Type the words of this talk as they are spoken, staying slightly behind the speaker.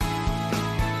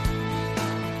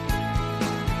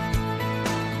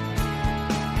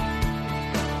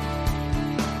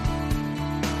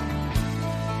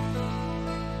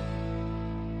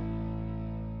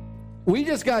we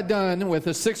just got done with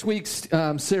a 6-week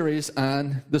series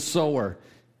on the sower.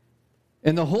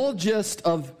 And the whole gist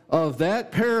of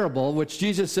that parable, which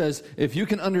Jesus says, if you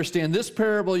can understand this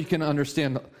parable, you can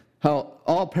understand how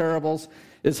all parables,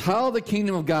 is how the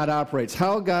kingdom of God operates,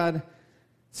 how God's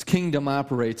kingdom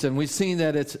operates. And we've seen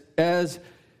that it's as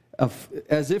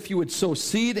if you would sow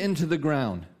seed into the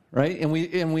ground, right?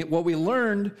 And what we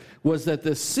learned was that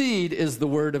the seed is the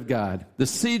Word of God. The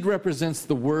seed represents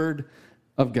the Word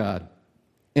of God.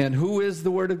 And who is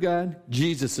the Word of God?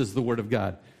 Jesus is the Word of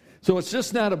God. So it's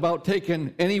just not about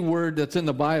taking any word that's in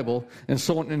the Bible and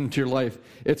sowing it into your life.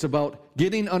 It's about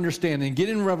getting understanding,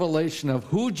 getting revelation of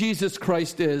who Jesus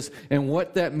Christ is and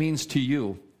what that means to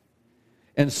you.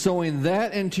 And sowing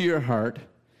that into your heart,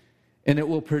 and it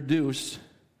will produce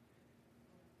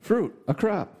fruit, a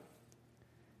crop.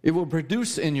 It will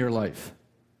produce in your life.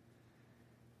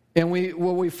 And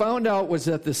what we found out was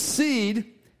that the seed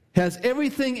has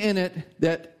everything in it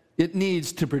that it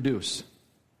needs to produce.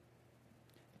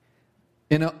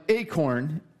 In an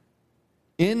acorn,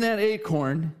 in that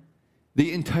acorn,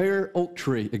 the entire oak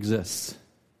tree exists.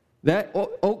 That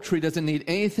oak tree doesn't need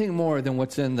anything more than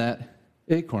what's in that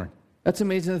acorn. That's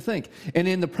amazing to think. And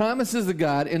in the promises of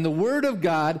God, in the Word of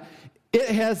God, it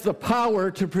has the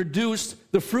power to produce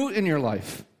the fruit in your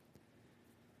life.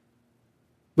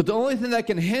 But the only thing that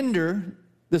can hinder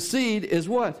the seed is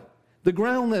what? The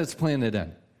ground that it's planted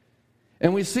in.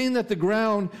 And we've seen that the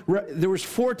ground, there was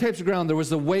 4 types of ground. There was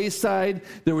the wayside,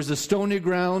 there was the stony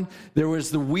ground, there was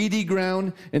the weedy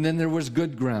ground, and then there was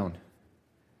good ground.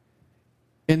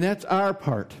 And that's our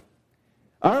part.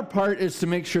 Our part is to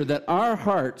make sure that our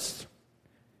hearts,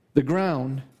 the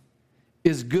ground,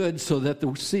 is good so that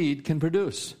the seed can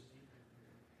produce.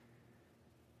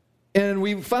 And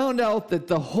we found out that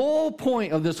the whole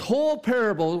point of this whole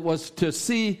parable was to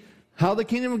see how the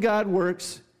kingdom of God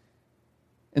works.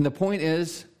 And the point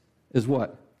is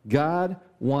what? God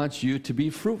wants you to be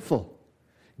fruitful.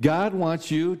 God wants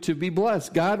you to be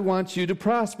blessed. God wants you to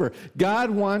prosper. God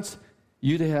wants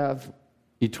you to have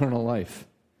eternal life.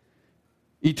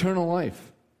 Eternal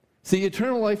life. See,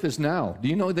 eternal life is now. Do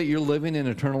you know that you're living in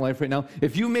eternal life right now?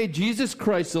 If you made Jesus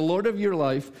Christ the Lord of your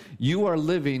life, you are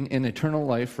living in eternal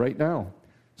life right now.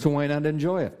 So why not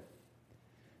enjoy it?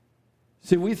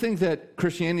 See, we think that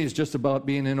Christianity is just about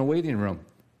being in a waiting room.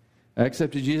 I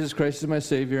accepted Jesus Christ as my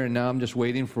Savior, and now I'm just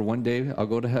waiting for one day I'll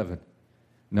go to heaven.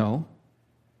 No.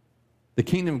 The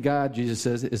kingdom of God, Jesus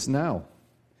says, is now.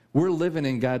 We're living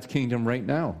in God's kingdom right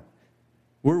now.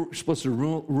 We're supposed to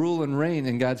rule and reign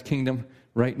in God's kingdom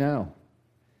right now.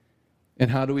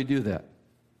 And how do we do that?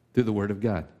 Through the Word of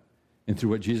God and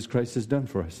through what Jesus Christ has done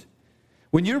for us.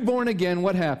 When you're born again,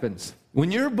 what happens? When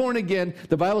you're born again,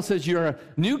 the Bible says you're a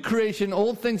new creation,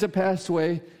 old things have passed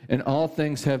away, and all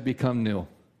things have become new.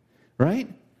 Right?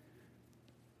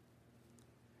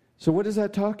 So what is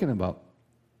that talking about?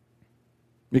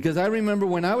 Because I remember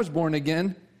when I was born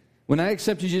again, when I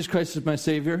accepted Jesus Christ as my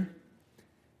Savior,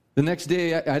 the next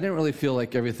day I didn't really feel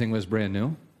like everything was brand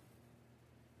new.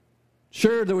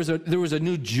 Sure, there was a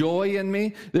new joy in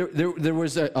me. There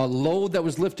was a load that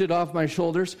was lifted off my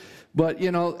shoulders. But,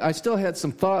 I still had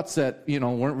some thoughts that,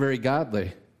 weren't very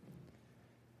godly.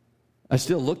 I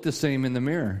still looked the same in the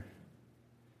mirror.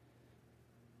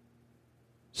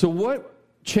 So what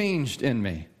changed in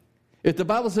me? If the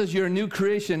Bible says you're a new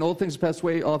creation, old things pass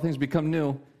away, all things become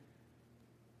new,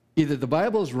 either the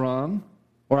Bible is wrong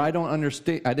or I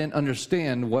didn't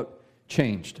understand what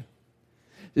changed.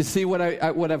 You see, what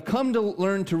I've come to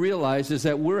learn to realize is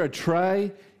that we're a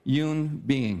triune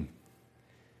being.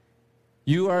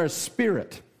 You are a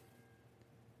spirit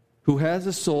who has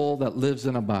a soul that lives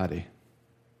in a body.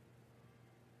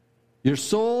 Your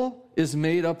soul is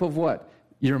made up of what?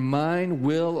 Your mind,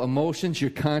 will, emotions,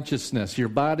 your consciousness. Your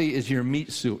body is your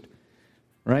meat suit,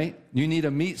 right? You need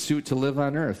a meat suit to live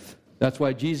on earth. That's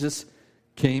why Jesus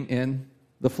came in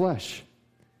the flesh,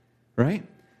 right?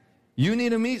 You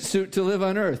need a meat suit to live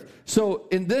on earth. So,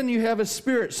 and then you have a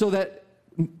spirit so that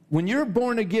when you're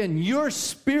born again, your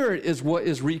spirit is what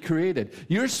is recreated.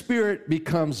 Your spirit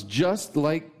becomes just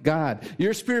like God.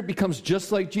 Your spirit becomes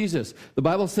just like Jesus. The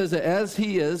Bible says that as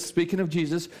He is, speaking of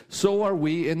Jesus, so are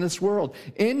we in this world.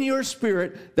 In your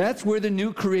spirit, that's where the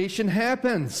new creation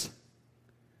happens.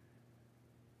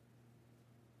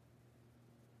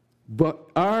 But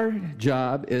our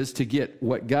job is to get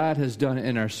what God has done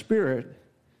in our spirit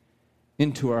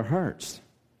into our hearts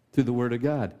through the Word of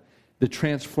God. The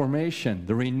transformation,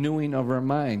 the renewing of our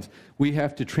minds. We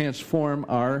have to transform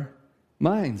our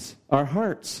minds, our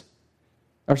hearts,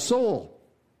 our soul.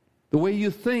 The way you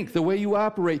think, the way you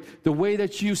operate, the way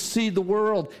that you see the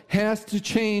world has to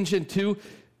change into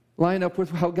line up with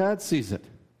how God sees it.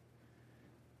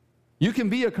 You can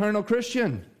be a carnal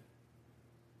Christian.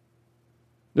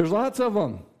 There's lots of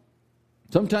them.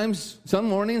 Sometimes, some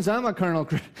mornings, I'm a carnal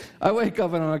Christian. I wake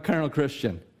up and I'm a carnal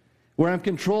Christian, where I'm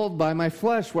controlled by my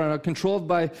flesh, where I'm controlled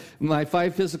by my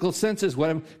 5 physical senses,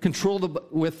 where I'm controlled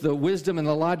with the wisdom and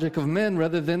the logic of men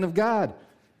rather than of God.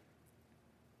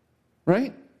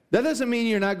 Right? That doesn't mean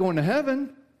you're not going to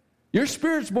heaven. Your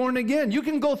spirit's born again. You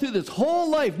can go through this whole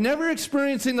life never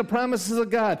experiencing the promises of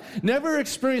God, never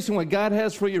experiencing what God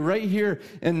has for you right here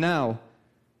and now,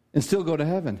 and still go to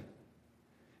heaven.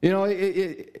 You know,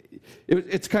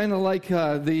 it's kind of like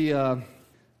a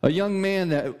young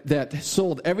man that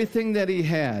sold everything that he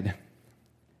had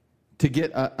to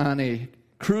get on a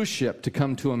cruise ship to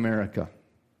come to America.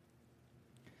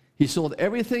 He sold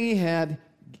everything he had,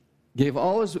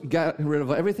 got rid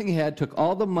of everything he had, took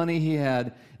all the money he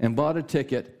had, and bought a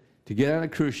ticket to get on a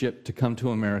cruise ship to come to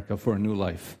America for a new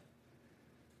life.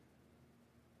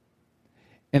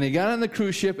 And he got on the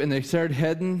cruise ship, and they started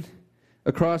heading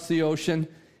across the ocean,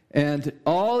 and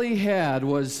all he had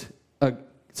was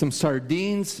some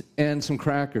sardines and some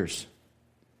crackers.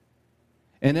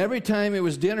 And every time it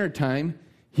was dinner time,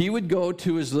 he would go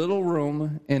to his little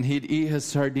room, and he'd eat his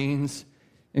sardines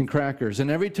and crackers.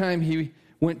 And every time he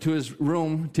went to his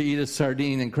room to eat his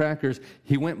sardine and crackers,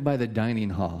 he went by the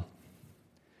dining hall.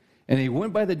 And he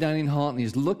went by the dining hall, and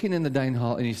he's looking in the dining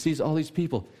hall, and he sees all these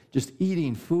people just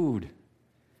eating food.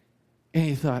 And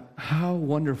he thought, how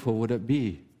wonderful would it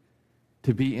be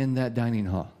to be in that dining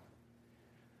hall?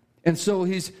 And so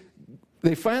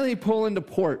they finally pull into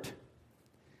port,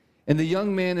 and the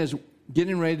young man is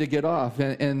getting ready to get off,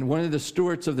 and one of the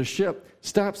stewards of the ship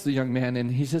stops the young man,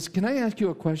 and he says, "Can I ask you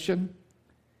a question?"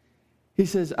 He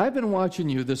says, "I've been watching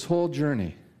you this whole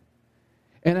journey,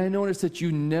 and I noticed that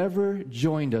you never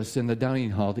joined us in the dining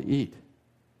hall to eat."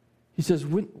 He says,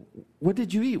 "What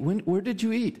did you eat? Where did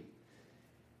you eat?"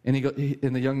 And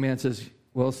the young man says,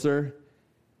 "Well, sir,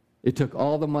 it took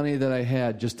all the money that I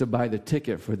had just to buy the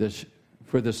ticket for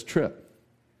this trip,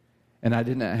 and I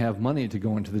didn't have money to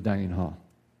go into the dining hall."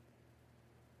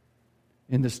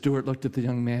 And the steward looked at the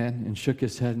young man and shook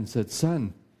his head and said,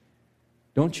 "Son,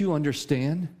 don't you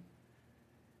understand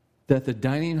that the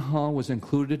dining hall was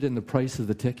included in the price of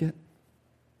the ticket?"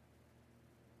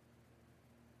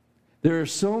 There are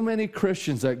so many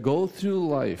Christians that go through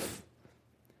life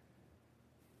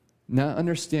not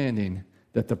understanding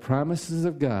that the promises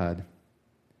of God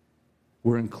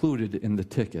were included in the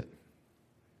ticket,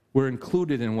 were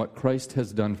included in what Christ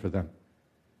has done for them.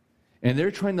 And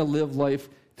they're trying to live life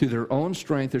through their own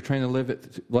strength. They're trying to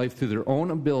live life through their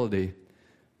own ability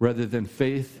rather than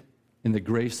faith in the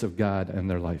grace of God in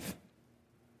their life.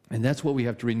 And that's what we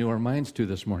have to renew our minds to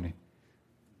this morning.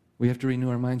 We have to renew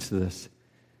our minds to this.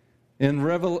 In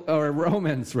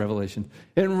Romans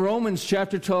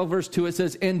chapter 12, verse 2, it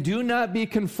says, "And do not be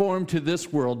conformed to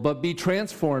this world, but be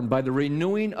transformed by the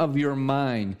renewing of your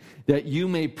mind, that you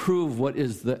may prove what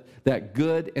is that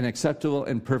good and acceptable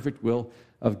and perfect will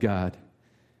of God."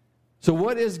 So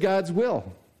what is God's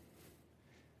will?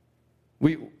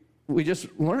 We just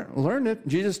learned it.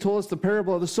 Jesus told us the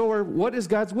parable of the sower. What is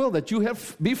God's will? That you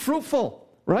be fruitful,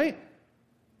 right?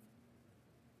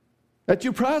 That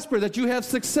you prosper, that you have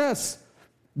success.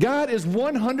 God is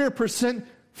 100%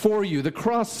 for you. The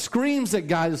cross screams that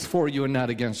God is for you and not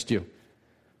against you.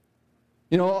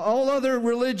 You know, all other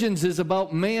religions is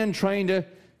about man trying to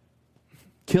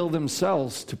kill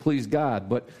themselves to please God.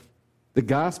 But the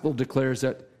gospel declares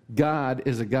that God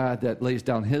is a God that lays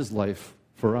down his life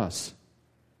for us.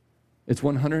 It's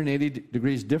 180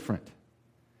 degrees different.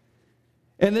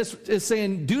 And this is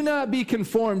saying, do not be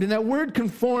conformed. And that word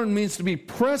conformed means to be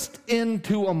pressed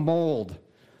into a mold.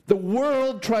 The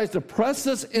world tries to press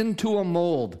us into a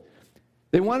mold.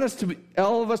 They want us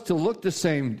all of us to look the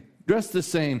same, dress the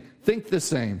same, think the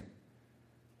same.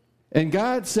 And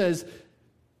God says,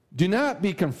 do not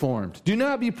be conformed. Do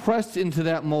not be pressed into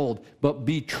that mold, but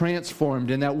be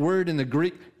transformed. And that word in the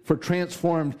Greek for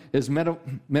transformed is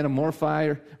metamorphi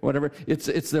or whatever.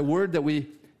 It's the word that we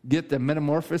get, the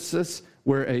metamorphosis,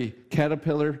 where a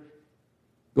caterpillar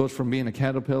goes from being a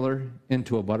caterpillar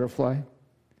into a butterfly.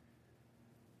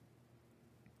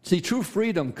 See, true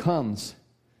freedom comes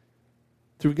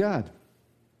through God.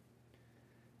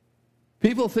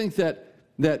 People think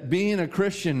that being a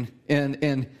Christian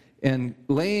and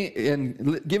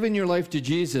giving your life to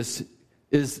Jesus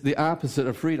is the opposite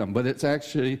of freedom, but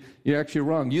you're actually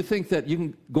wrong. You think that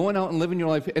going out and living your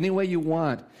life any way you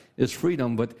want is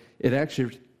freedom, but it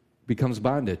actually becomes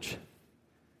bondage.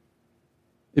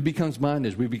 It becomes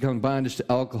bondage. We become bondage to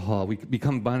alcohol. We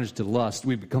become bondage to lust.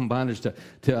 We become bondage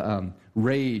to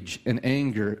rage and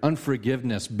anger,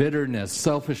 unforgiveness, bitterness,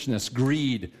 selfishness,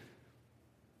 greed.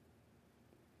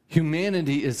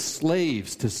 Humanity is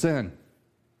slaves to sin.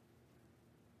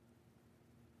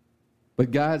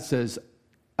 But God says,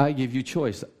 I give you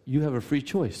choice. You have a free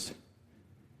choice.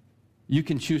 You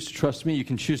can choose to trust me. You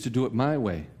can choose to do it my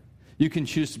way. You can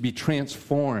choose to be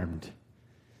transformed.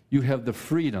 You have the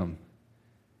freedom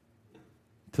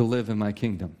to live in my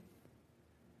kingdom.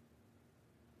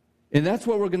 And that's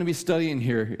what we're going to be studying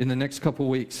here in the next couple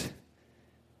weeks.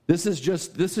 This is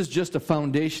just a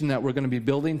foundation that we're going to be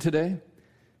building today.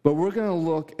 But we're going to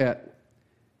look at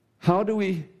how do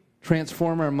we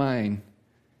transform our mind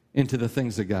into the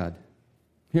things of God.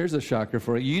 Here's a shocker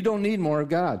for you. You don't need more of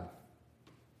God.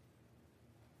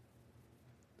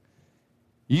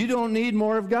 You don't need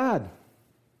more of God.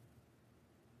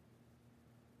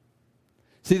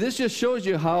 See, this just shows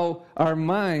you how our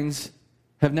minds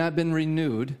have not been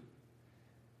renewed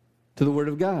to the Word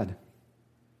of God.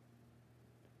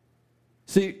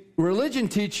 See, religion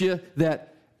teaches you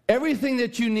that everything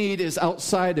that you need is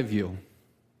outside of you.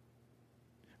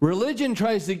 Religion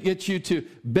tries to get you to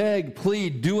beg,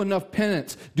 plead, do enough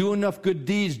penance, do enough good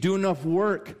deeds, do enough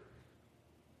work.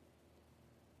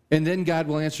 And then God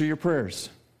will answer your prayers.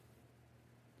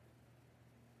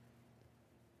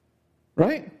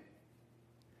 Right?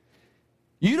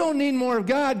 You don't need more of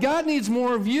God. God needs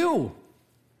more of you.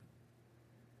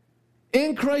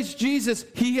 In Christ Jesus,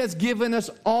 He has given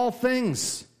us all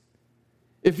things.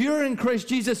 If you're in Christ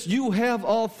Jesus, you have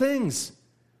all things.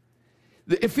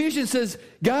 The Ephesians says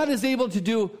God is able to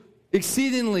do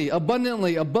exceedingly,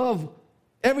 abundantly, above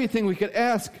everything we could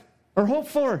ask or hope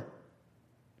for,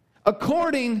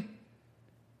 according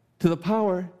to the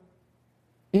power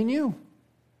in you.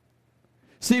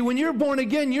 See, when you're born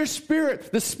again, your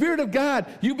spirit, the Spirit of God,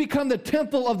 you become the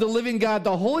temple of the living God.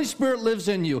 The Holy Spirit lives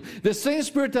in you. The same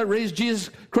Spirit that raised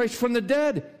Jesus Christ from the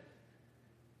dead.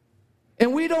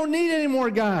 And we don't need any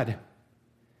more God.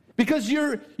 Because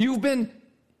you've been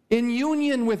in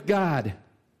union with God.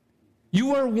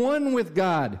 You are one with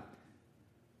God.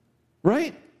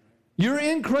 Right? You're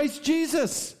in Christ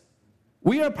Jesus.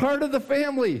 We are part of the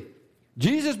family.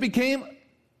 Jesus became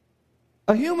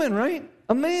a human, right?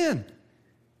 A man.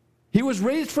 He was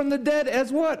raised from the dead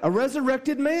as what? A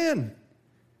resurrected man.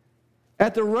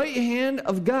 At the right hand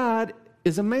of God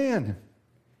is a man.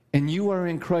 And you are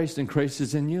in Christ, and Christ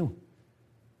is in you.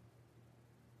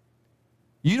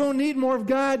 You don't need more of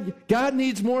God. God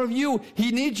needs more of you.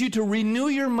 He needs you to renew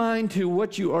your mind to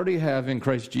what you already have in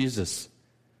Christ Jesus.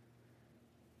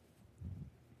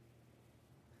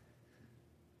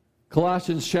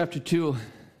 Colossians chapter 2.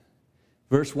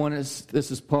 Verse 1 this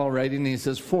is Paul writing, and he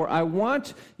says, "For I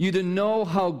want you to know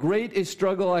how great a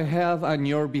struggle I have on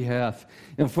your behalf,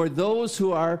 and for those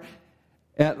who are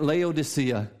at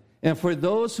Laodicea, and for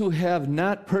those who have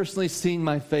not personally seen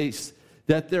my face,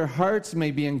 that their hearts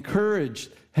may be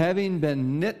encouraged, having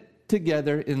been knit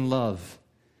together in love."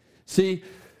 See,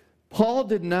 Paul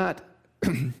did not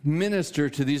minister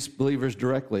to these believers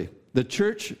directly. The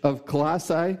church of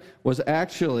Colossae was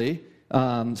actually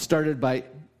started by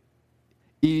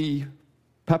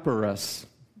Epaphras.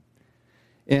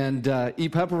 And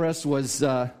Epaphras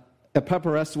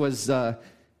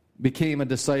became a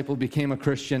disciple, became a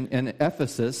Christian in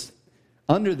Ephesus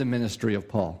under the ministry of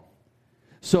Paul.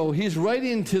 So he's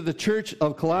writing to the church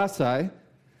of Colossae,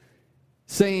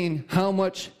 saying how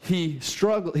much he's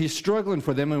struggling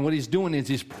for them, and what he's doing is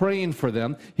he's praying for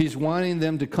them. He's wanting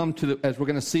them to come to, as we're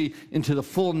going to see, into the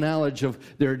full knowledge of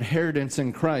their inheritance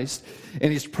in Christ.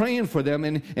 And he's praying for them,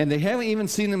 and they haven't even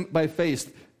seen him by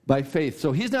faith.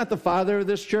 So he's not the father of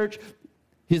this church.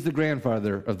 He's the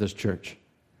grandfather of this church.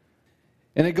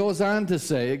 And it goes on to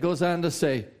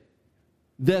say,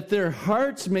 that their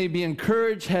hearts may be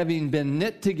encouraged, having been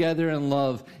knit together in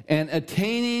love, and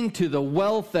attaining to the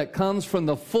wealth that comes from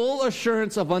the full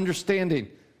assurance of understanding.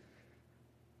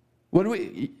 What do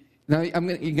we? Now, you're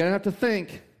going to have to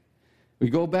think.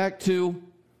 We go back to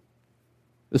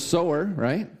the sower,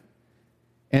 right?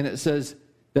 And it says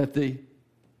that they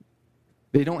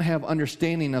don't have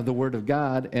understanding of the Word of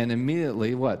God, and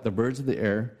immediately, what? The birds of the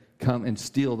air come and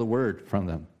steal the Word from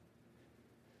them.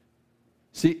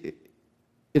 See,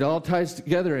 it all ties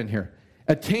together in here.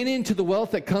 Attaining to the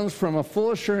wealth that comes from a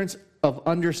full assurance of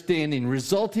understanding,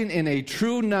 resulting in a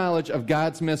true knowledge of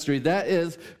God's mystery. That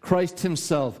is Christ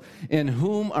Himself, in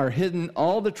whom are hidden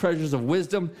all the treasures of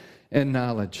wisdom and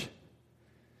knowledge.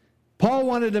 Paul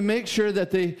wanted to make sure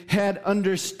that they had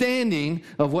understanding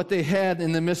of what they had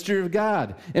in the mystery of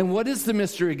God. And what is the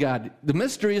mystery of God? The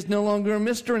mystery is no longer a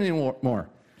mystery anymore.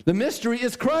 The mystery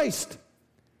is Christ.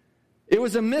 It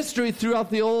was a mystery throughout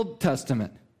the Old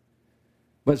Testament,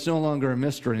 but it's no longer a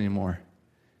mystery anymore.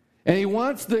 And he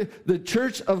wants the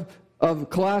church of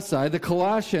Colossae, the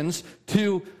Colossians,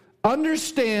 to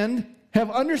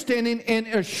have understanding and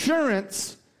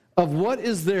assurance of what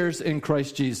is theirs in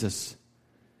Christ Jesus.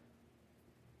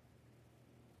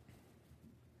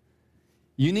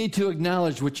 You need to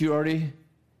acknowledge what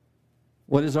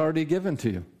is already given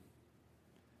to you.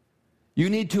 You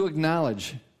need to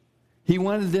acknowledge. He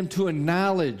wanted them to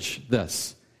acknowledge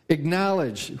this.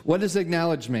 Acknowledge. What does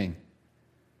acknowledge mean?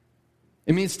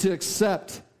 It means to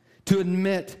accept, to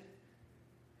admit,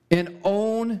 and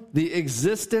own the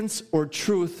existence or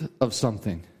truth of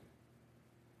something.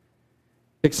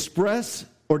 Express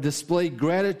or display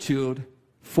gratitude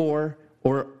for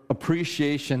or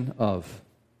appreciation of.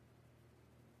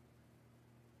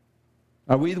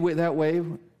 Are we that way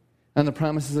on the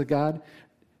promises of God?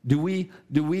 Do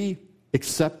we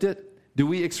accept it? Do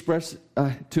we express?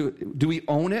 Do we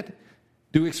own it?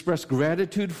 Do we express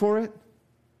gratitude for it?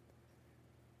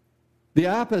 The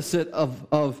opposite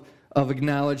of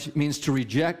acknowledge means to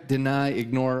reject, deny,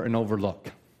 ignore, and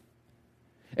overlook.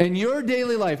 In your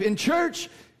daily life, in church,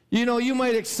 you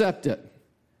might accept it.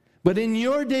 But in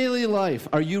your daily life,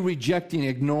 are you rejecting,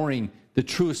 ignoring the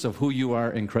truths of who you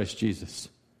are in Christ Jesus?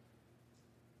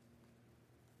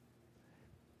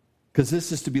 Because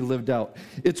this is to be lived out.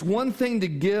 It's one thing to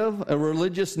give a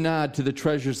religious nod to the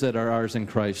treasures that are ours in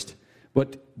Christ,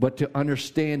 but to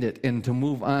understand it and to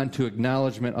move on to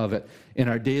acknowledgement of it in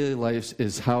our daily lives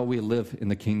is how we live in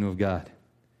the kingdom of God.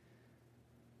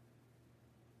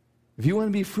 If you want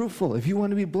to be fruitful, if you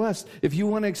want to be blessed, if you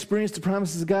want to experience the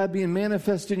promises of God being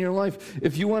manifest in your life,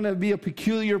 if you want to be a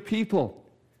peculiar people,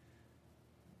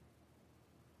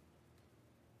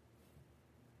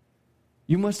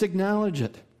 you must acknowledge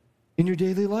it in your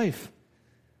daily life.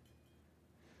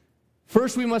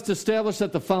 First, we must establish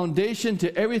that the foundation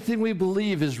to everything we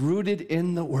believe is rooted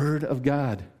in the Word of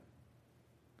God.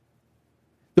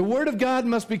 The Word of God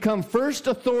must become first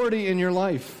authority in your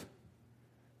life.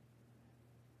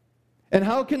 And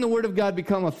how can the Word of God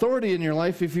become authority in your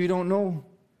life if you don't know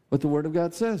what the Word of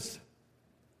God says?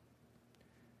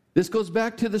 This goes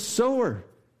back to the sower.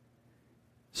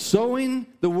 Sowing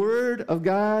the Word of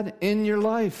God in your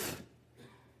life.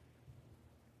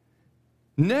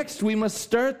 Next, we must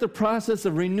start the process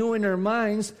of renewing our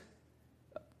minds,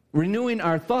 renewing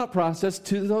our thought process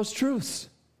to those truths.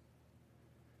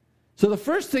 So the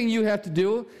first thing you have to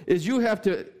do is you have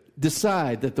to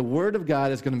decide that the Word of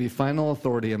God is going to be final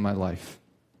authority in my life.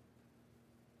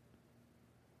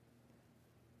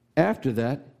 After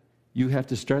that, you have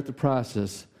to start the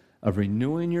process of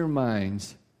renewing your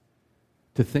minds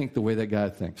to think the way that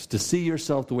God thinks, to see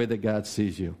yourself the way that God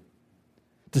sees you,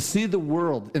 to see the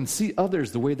world and see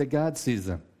others the way that God sees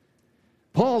them.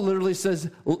 Paul literally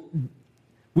says,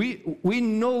 we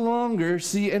no longer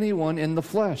see anyone in the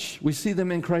flesh. We see them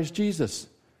in Christ Jesus.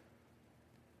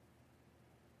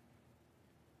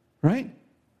 Right?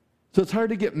 So it's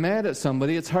hard to get mad at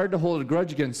somebody. It's hard to hold a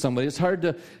grudge against somebody. It's hard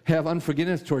to have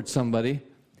unforgiveness towards somebody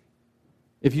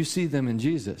if you see them in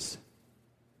Jesus.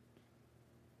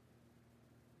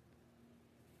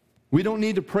 We don't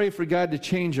need to pray for God to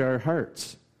change our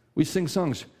hearts. We sing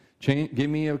songs, give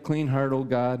me a clean heart, O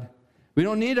God. We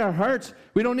don't need our hearts.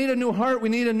 We don't need a new heart. We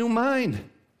need a new mind.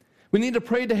 We need to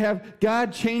pray to have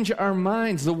God change our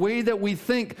minds, the way that we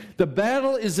think. The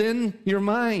battle is in your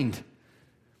mind.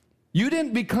 You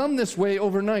didn't become this way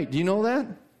overnight. Do you know that?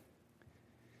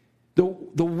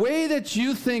 The way that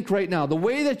you think right now, the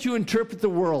way that you interpret the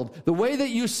world, the way that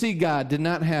you see God did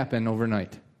not happen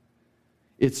overnight.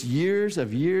 It's years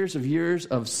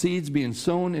of seeds being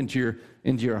sown into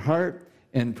your heart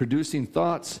and producing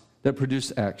thoughts that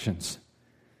produce actions.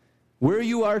 Where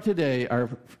you are today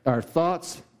are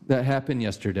thoughts that happened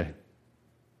yesterday.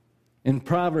 In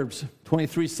Proverbs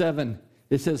 23:7,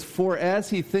 it says, "For as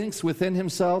he thinks within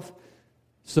himself,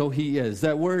 so he is."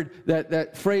 That word,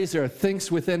 that phrase there,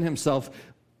 thinks within himself,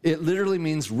 it literally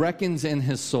means reckons in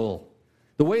his soul.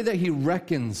 The way that he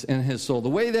reckons in his soul, the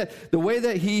way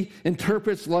that he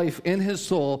interprets life in his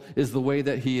soul is the way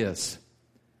that he is.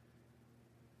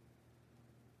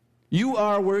 You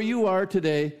are where you are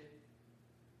today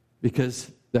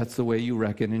because that's the way you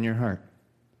reckon in your heart.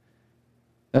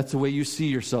 That's the way you see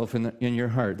yourself in your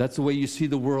heart. That's the way you see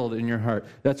the world in your heart.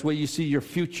 That's the way you see your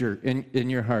future in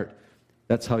your heart.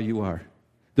 That's how you are.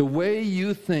 The way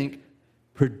you think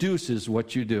produces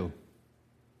what you do.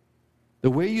 The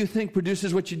way you think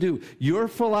produces what you do. Your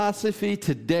philosophy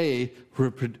today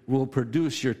will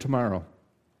produce your tomorrow.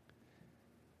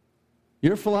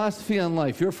 Your philosophy on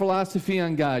life, your philosophy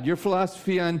on God, your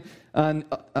philosophy on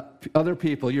other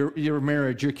people, your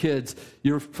marriage, your kids,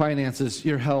 your finances,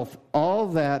 your health, all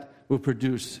that will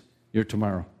produce your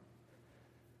tomorrow.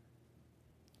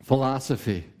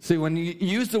 Philosophy. See, when you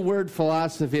use the word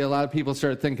philosophy, a lot of people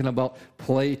start thinking about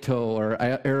Plato or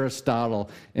Aristotle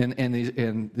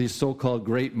and these so-called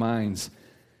great minds.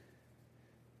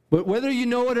 But whether you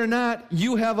know it or not,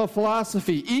 you have a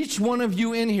philosophy. Each one of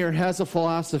you in here has a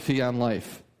philosophy on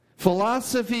life.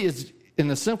 Philosophy is, in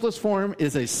the simplest form,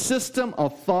 is a system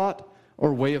of thought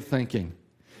or way of thinking.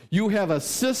 You have a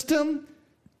system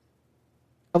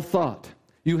of thought.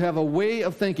 You have a way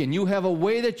of thinking. You have a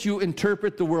way that you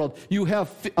interpret the world. You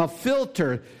have a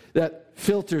filter that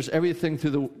filters everything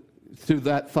through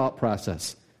that thought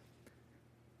process.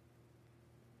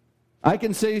 I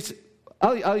can say,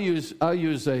 I'll use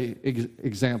a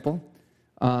example,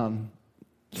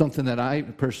 something that I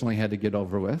personally had to get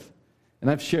over with,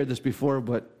 and I've shared this before,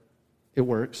 but it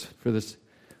works for this.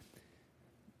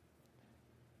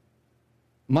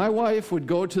 My wife would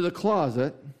go to the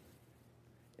closet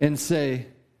and say,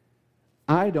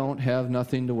 "I don't have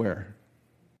nothing to wear."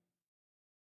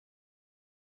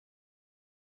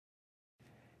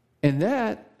 And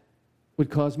that would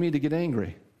cause me to get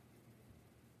angry.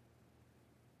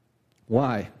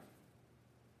 Why?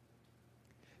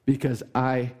 Because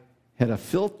I had a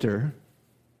filter,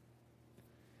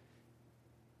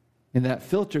 and that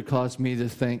filter caused me to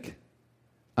think,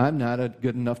 I'm not a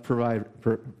good enough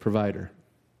provider.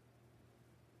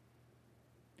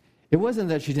 It wasn't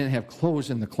that she didn't have clothes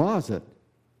in the closet.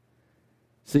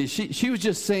 See, she was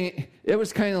just saying, it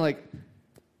was kind of like,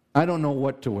 I don't know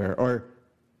what to wear, or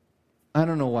I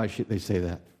don't know why they say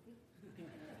that.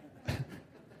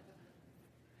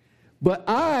 But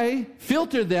I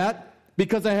filtered that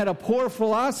because I had a poor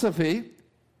philosophy.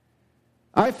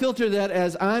 I filtered that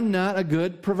as I'm not a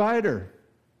good provider.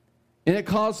 And it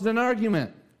caused an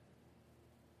argument.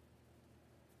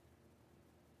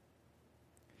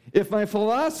 If my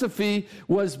philosophy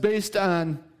was based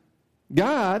on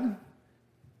God,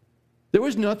 there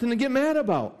was nothing to get mad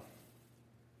about.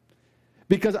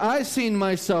 Because I seen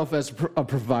myself as a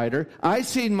provider. I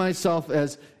seen myself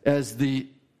as the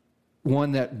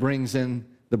one that brings in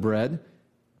the bread.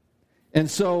 And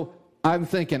so I'm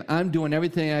thinking, I'm doing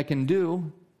everything I can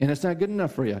do, and it's not good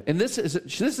enough for you. And this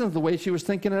isn't the way she was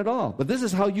thinking at all. But this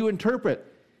is how you interpret.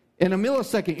 In a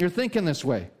millisecond, you're thinking this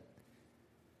way.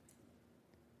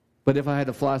 But if I had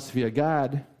a philosophy of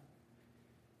God,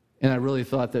 and I really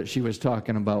thought that she was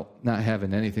talking about not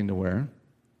having anything to wear,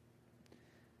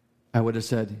 I would have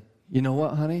said, you know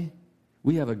what, honey?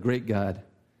 We have a great God.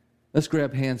 Let's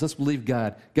grab hands. Let's believe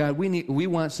God. God, we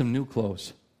want some new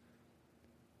clothes.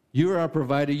 You are our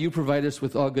provider. You provide us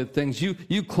with all good things.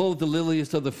 You clothe the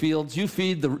lilies of the fields. You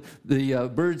feed the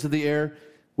birds of the air.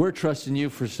 We're trusting you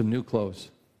for some new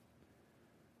clothes.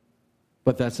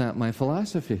 But that's not my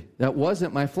philosophy. That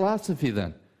wasn't my philosophy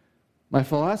then. My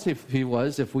philosophy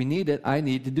was, if we need it, I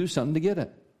need to do something to get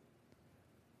it.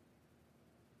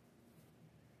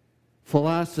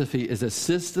 Philosophy is a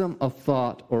system of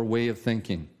thought or way of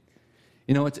thinking.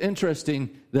 You know, it's interesting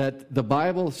that the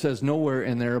Bible says nowhere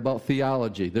in there about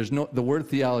theology. The word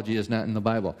theology is not in the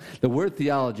Bible. The word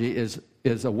theology is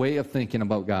a way of thinking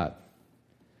about God.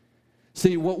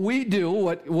 See, what we do,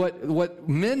 what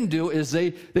men do, is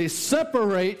they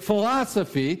separate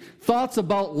philosophy, thoughts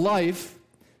about life,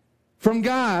 from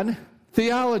God,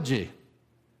 theology.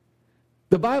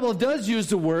 The Bible does use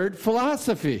the word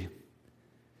philosophy.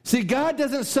 See, God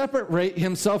doesn't separate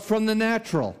himself from the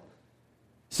natural.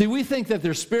 See, we think that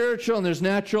there's spiritual and there's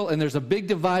natural, and there's a big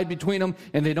divide between them,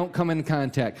 and they don't come in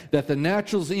contact. That the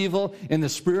natural's evil and the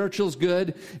spiritual's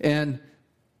good, and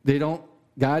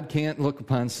God can't look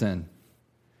upon sin.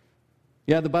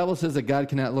 Yeah, the Bible says that God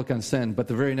cannot look on sin, but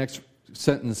the very next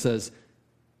sentence says,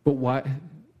 but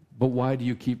why do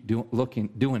you keep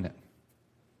doing it?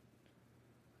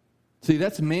 See,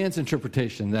 that's man's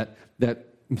interpretation, that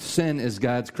sin is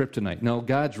God's kryptonite. No,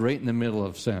 God's right in the middle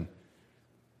of sin.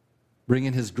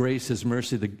 Bringing his grace, his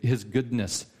mercy, his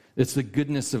goodness. It's the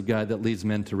goodness of God that leads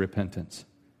men to repentance.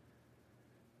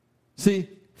 See,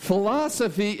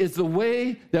 philosophy is the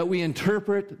way that we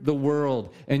interpret the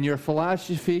world, and your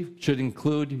philosophy should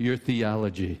include your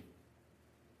theology.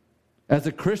 As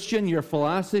a Christian, your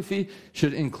philosophy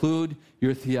should include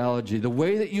your theology. The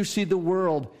way that you see the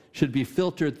world should be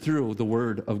filtered through the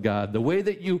Word of God. The way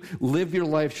that you live your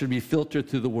life should be filtered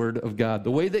through the Word of God.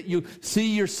 The way that you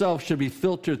see yourself should be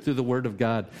filtered through the Word of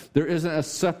God. There isn't a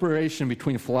separation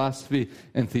between philosophy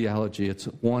and theology. It's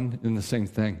one and the same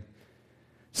thing.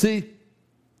 See,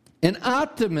 an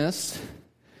optimist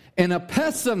and a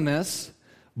pessimist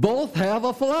both have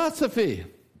a philosophy.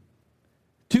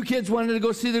 Two kids wanted to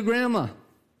go see their grandma.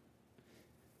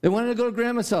 They wanted to go to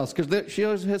grandma's house because she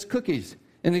always has cookies.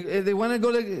 And they wanted to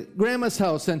go to grandma's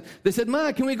house. And they said,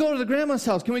 Ma, can we go to the grandma's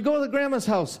house? Can we go to the grandma's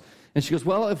house? And she goes,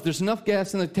 well, if there's enough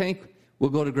gas in the tank, we'll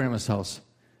go to grandma's house.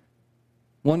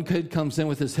 One kid comes in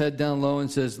with his head down low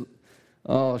and says,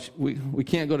 oh, we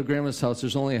can't go to grandma's house.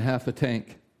 There's only a half a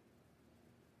tank.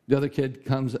 The other kid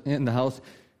comes in the house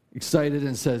excited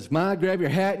and says, Ma, grab your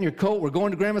hat and your coat. We're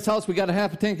going to grandma's house. We got a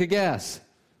half a tank of gas.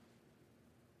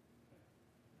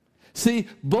 See,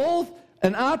 both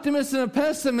an optimist and a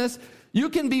pessimist, you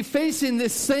can be facing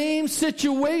this same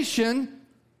situation,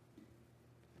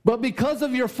 but because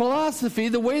of your philosophy,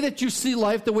 the way that you see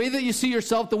life, the way that you see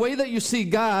yourself, the way that you see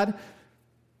God,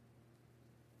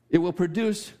 it will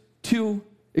produce two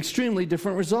extremely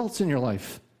different results in your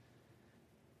life.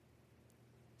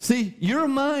 See, your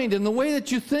mind and the way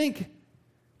that you think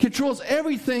controls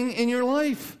everything in your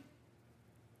life.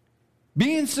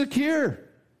 Being secure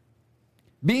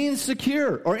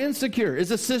or insecure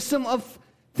is a system of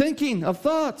thinking, of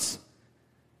thoughts.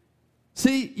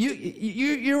 See,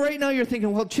 you right now you're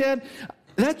thinking, well, Chad,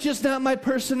 that's just not my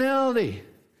personality.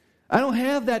 I don't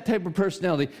have that type of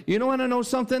personality. You don't want to know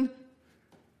something?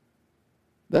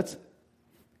 That's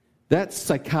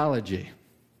psychology.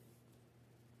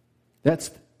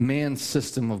 That's man's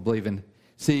system of believing.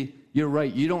 See, you're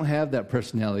right. You don't have that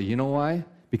personality. You know why?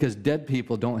 Because dead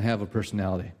people don't have a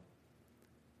personality.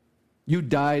 You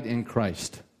died in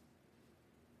Christ.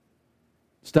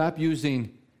 Stop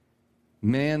using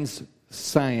man's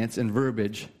science and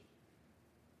verbiage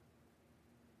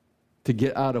to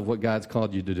get out of what God's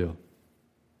called you to do.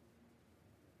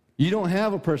 You don't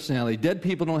have a personality. Dead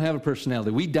people don't have a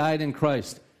personality. We died in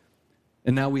Christ,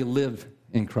 and now we live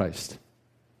in Christ.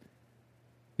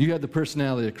 You have the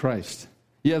personality of Christ.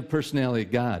 You have the personality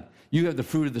of God. You have the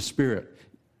fruit of the Spirit.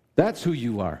 That's who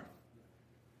you are.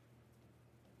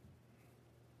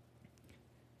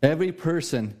 Every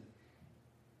person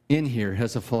in here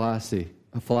has a philosophy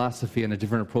and a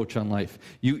different approach on life.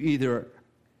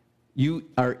 You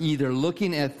are either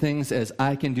looking at things as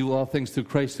I can do all things through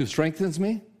Christ who strengthens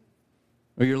me,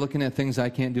 or you're looking at things I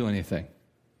can't do anything.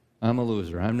 I'm a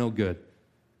loser. I'm no good.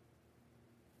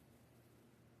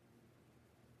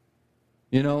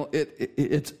 You know,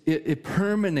 it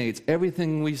permeates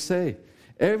everything we say,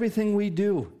 everything we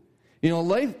do. You know,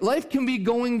 life can be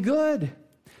going good.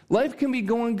 Life can be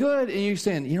going good, and you're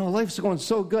saying, you know, life's going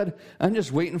so good, I'm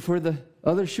just waiting for the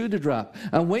other shoe to drop.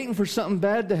 I'm waiting for something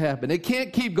bad to happen. It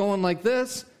can't keep going like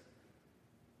this.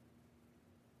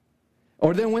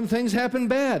 Or then when things happen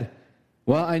bad,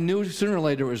 well, I knew sooner or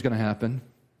later it was going to happen.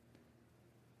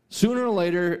 Sooner or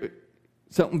later,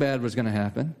 something bad was going to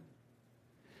happen.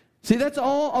 See, that's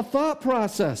all a thought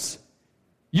process.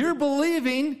 You're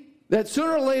believing that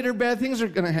sooner or later bad things are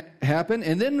going to happen,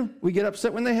 and then we get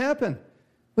upset when they happen.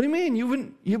 What do you mean?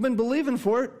 You've been believing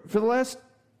for it for the last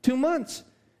 2 months.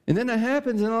 And then it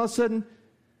happens, and all of a sudden,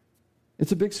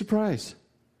 it's a big surprise.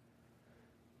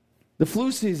 The flu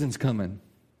season's coming.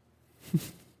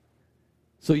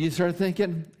 So you start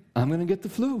thinking, I'm going to get the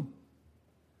flu.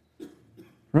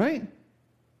 Right?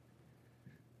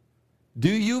 Do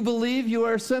you believe you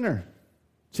are a sinner?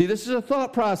 See, this is a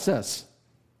thought process.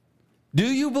 Do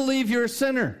you believe you're a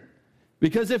sinner?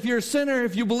 Because if you're a sinner,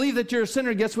 if you believe that you're a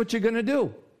sinner, guess what you're going to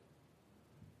do?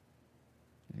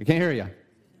 I can't hear you.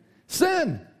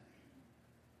 Sin.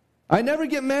 I never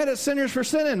get mad at sinners for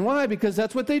sinning. Why? Because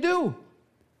that's what they do.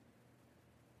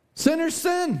 Sinners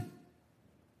sin.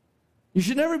 You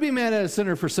should never be mad at a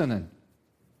sinner for sinning.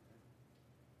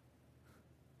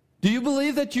 Do you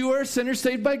believe that you are a sinner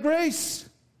saved by grace?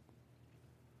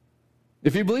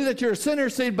 If you believe that you're a sinner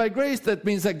saved by grace, that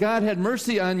means that God had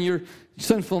mercy on your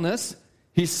sinfulness.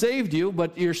 He saved you,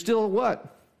 but you're still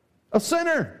what? A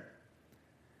sinner.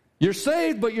 You're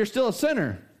saved, but you're still a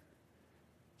sinner.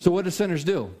 So what do sinners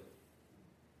do?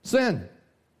 Sin.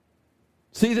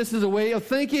 See, this is a way of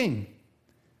thinking.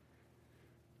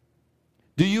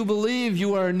 Do you believe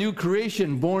you are a new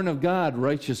creation, born of God,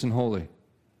 righteous and holy?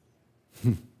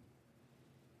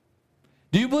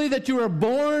 Do you believe that you are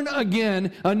born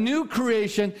again, a new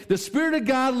creation, the Spirit of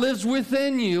God lives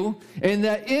within you, and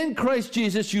that in Christ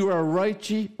Jesus you are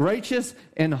righteous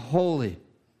and holy?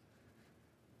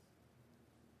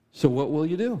 So what will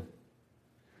you do?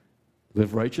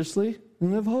 Live righteously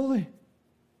and live holy.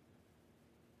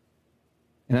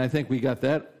 And I think we got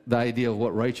the idea of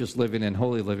what righteous living and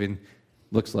holy living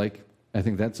looks like. I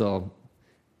think that's all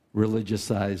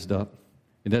religiousized up.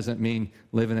 It doesn't mean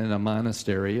living in a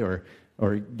monastery or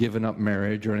giving up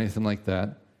marriage or anything like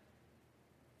that.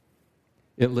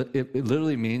 It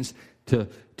literally means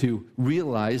to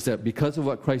realize that because of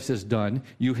what Christ has done,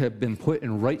 you have been put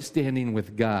in right standing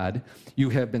with God. You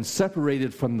have been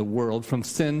separated from the world, from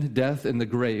sin, death, and the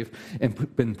grave,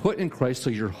 and been put in Christ so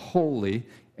you're holy,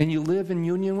 and you live in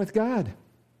union with God.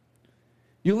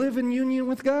 You live in union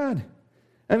with God.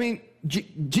 I mean,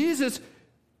 Jesus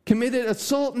committed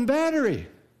assault and battery.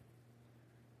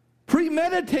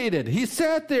 Premeditated. He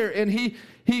sat there and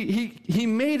he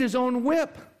made his own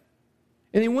whip.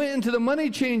 And he went into the money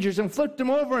changers and flipped them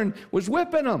over and was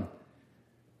whipping them.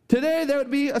 Today, that would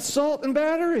be assault and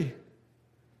battery.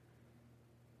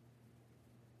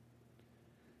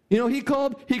 You know, he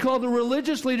called the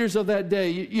religious leaders of that day,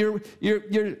 your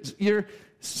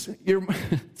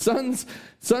sons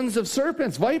of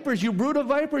serpents, vipers, you brood of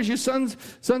vipers, you sons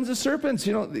of serpents.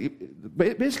 You know,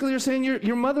 basically they're saying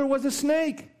your mother was a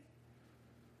snake.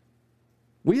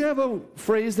 We have a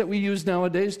phrase that we use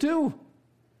nowadays too.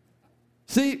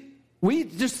 See, we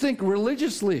just think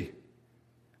religiously.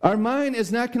 Our mind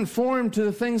is not conformed to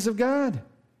the things of God.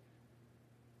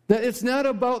 That it's not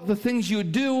about the things you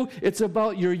do, it's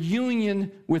about your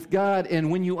union with God.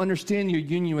 And when you understand your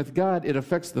union with God, it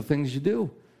affects the things you do.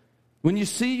 When you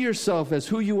see yourself as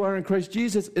who you are in Christ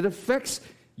Jesus, it affects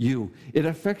you. It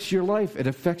affects your life. It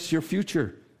affects your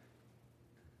future.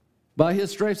 By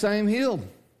his stripes I am healed.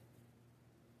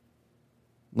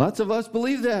 Lots of us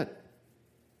believe that.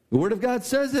 The Word of God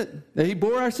says it, that he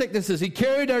bore our sicknesses, he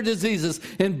carried our diseases,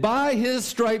 and by his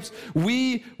stripes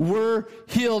we were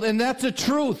healed. And that's a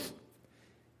truth.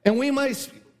 And we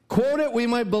might quote it, we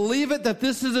might believe it, that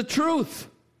this is a truth.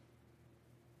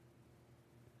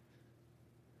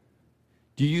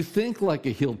 Do you think like a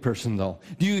healed person, though?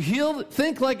 Do you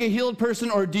think like a healed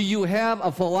person, or do you have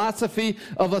a philosophy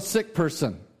of a sick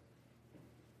person?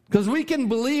 Because we can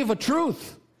believe a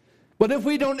truth. But if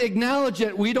we don't acknowledge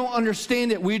it, we don't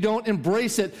understand it, we don't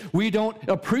embrace it, we don't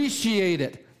appreciate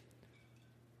it,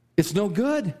 it's no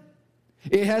good.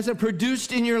 It hasn't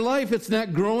produced in your life. It's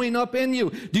not growing up in you.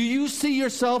 Do you see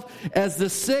yourself as the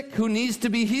sick who needs to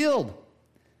be healed?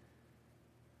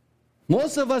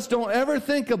 Most of us don't ever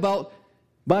think about,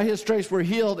 by his stripes we're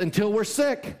healed, until we're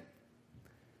sick.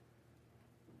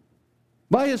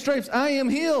 By his stripes I am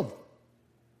healed,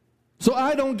 so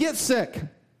I don't get sick.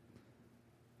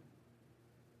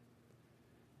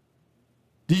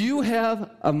 Do you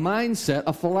have a mindset,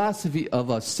 a philosophy of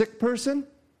a sick person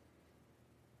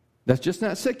that's just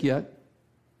not sick yet,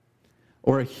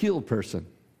 or a healed person?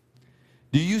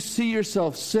 Do you see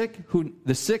yourself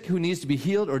the sick who needs to be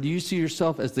healed, or do you see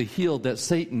yourself as the healed that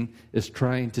Satan is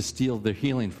trying to steal their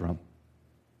healing from?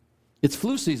 It's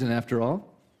flu season after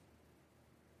all.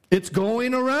 It's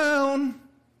going around.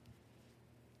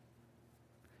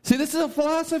 See, this is a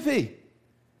philosophy.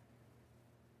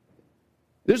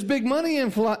 There's big money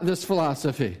in this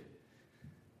philosophy.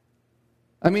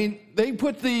 I mean, they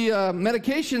put the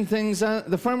medication things on,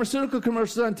 the pharmaceutical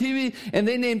commercials on TV, and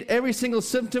they named every single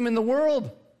symptom in the world.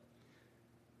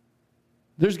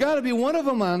 There's got to be one of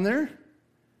them on there.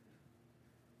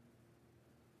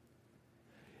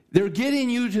 They're getting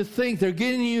you to think, they're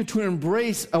getting you to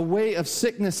embrace a way of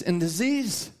sickness and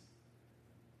disease.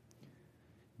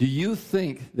 Do you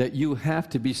think that you have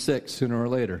to be sick sooner or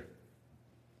later?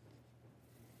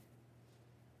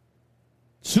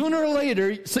 Sooner or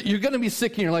later, you're going to be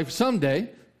sick in your life someday.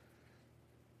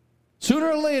 Sooner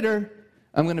or later,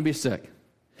 I'm going to be sick.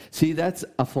 See, that's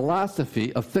a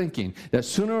philosophy of thinking, that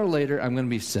sooner or later, I'm going to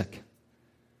be sick.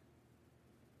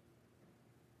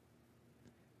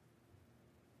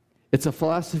 It's a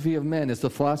philosophy of men. It's a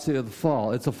philosophy of the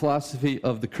fall. It's a philosophy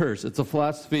of the curse. It's a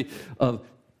philosophy of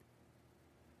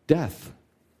death.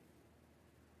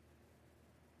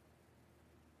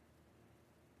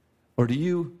 Or do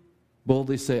you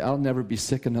boldly say, I'll never be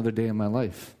sick another day in my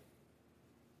life?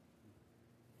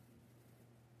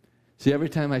 See, every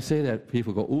time I say that,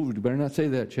 people go, ooh, you better not say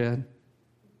that, Chad.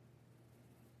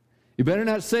 You better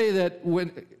not say that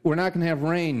when we're not going to have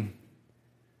rain.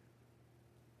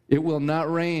 It will not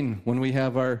rain when we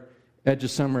have our Edge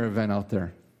of Summer event out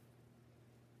there.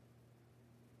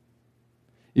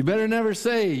 You better never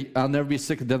say, I'll never be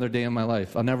sick another day in my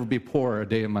life. I'll never be poor a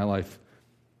day in my life.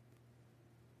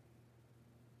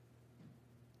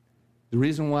 The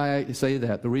reason why I say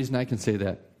that, the reason I can say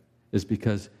that, is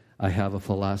because I have a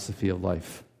philosophy of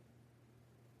life.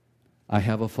 I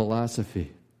have a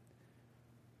philosophy.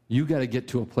 You got to get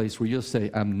to a place where you'll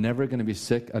say, I'm never going to be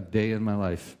sick a day in my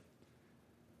life.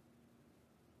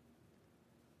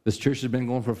 This church has been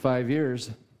going for 5 years.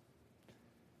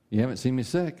 You haven't seen me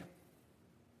sick.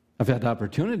 I've had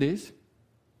opportunities.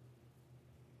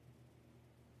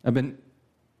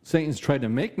 Satan's tried to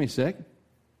make me sick.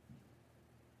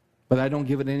 But I don't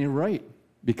give it any right,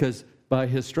 because by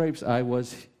his stripes I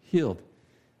was healed.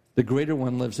 The greater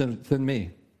one lives within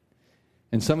me.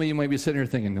 And some of you might be sitting here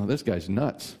thinking, no, this guy's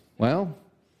nuts. Well,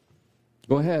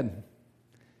 go ahead.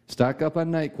 Stock up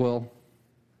on NyQuil.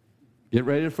 Get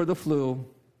ready for the flu.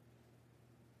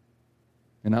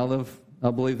 And I'll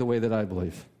believe the way that I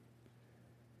believe.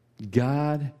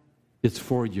 God is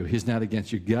for you. He's not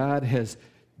against you. God has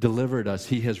delivered us.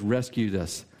 He has rescued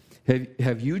us.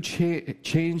 Have you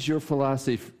changed your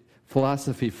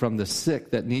philosophy from the sick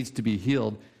that needs to be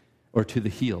healed or to the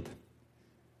healed?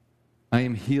 I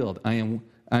am healed. I am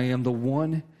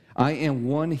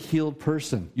one healed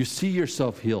person. You see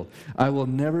yourself healed. I will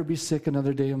never be sick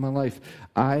another day in my life.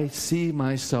 I see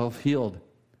myself healed.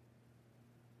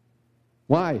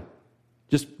 Why?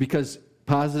 Just because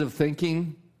positive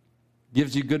thinking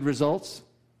gives you good results?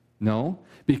 No,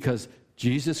 because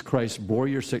Jesus Christ bore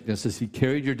your sicknesses. He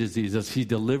carried your diseases. He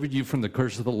delivered you from the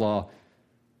curse of the law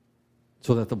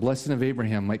so that the blessing of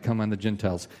Abraham might come on the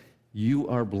Gentiles. You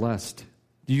are blessed.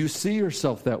 Do you see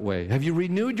yourself that way? Have you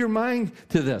renewed your mind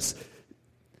to this?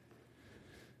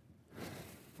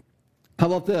 How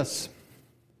about this?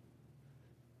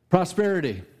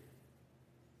 Prosperity.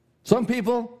 Some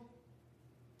people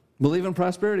believe in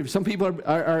prosperity. Some people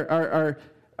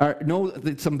know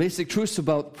some basic truths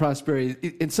about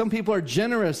prosperity. And some people are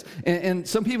generous, and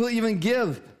some people even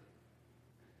give.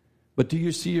 But do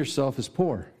you see yourself as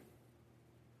poor?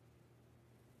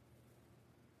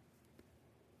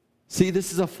 See,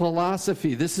 this is a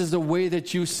philosophy. This is the way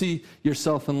that you see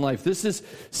yourself in life. This is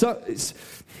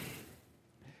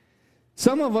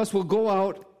some of us will go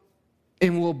out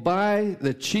and will buy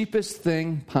the cheapest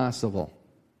thing possible.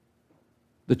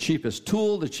 The cheapest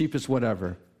tool, the cheapest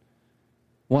whatever.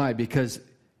 Why? Because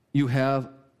you have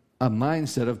a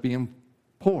mindset of being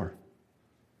poor.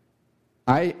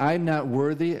 I'm not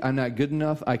worthy. I'm not good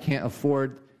enough. I can't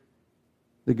afford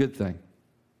the good thing.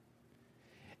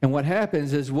 And what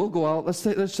happens is we'll go out,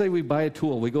 let's say we buy a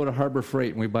tool. We go to Harbor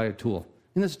Freight and we buy a tool.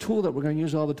 And it's a tool that we're going to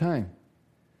use all the time.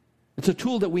 It's a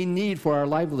tool that we need for our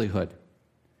livelihood.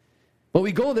 But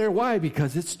we go there, why?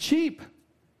 Because it's cheap.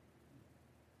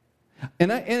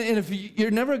 And if you're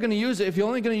never going to use it, if you're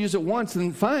only going to use it once,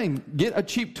 then fine, get a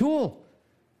cheap tool.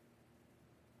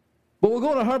 But we'll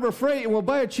go to Harbor Freight and we'll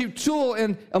buy a cheap tool,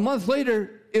 and a month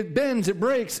later, it bends, it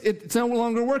breaks, it's no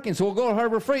longer working. So we'll go to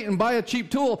Harbor Freight and buy a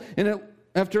cheap tool, and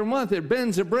after a month, it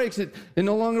bends, it breaks, it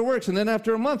no longer works. And then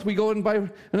after a month, we go and buy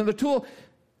another tool.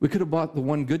 We could have bought the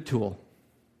one good tool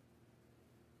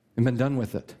and been done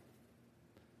with it.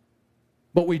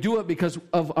 But we do it because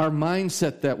of our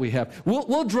mindset that we have. We'll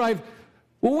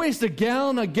waste a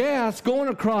gallon of gas going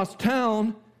across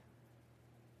town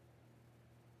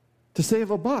to save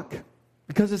 $1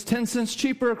 because it's 10 cents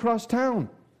cheaper across town.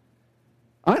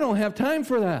 I don't have time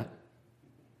for that.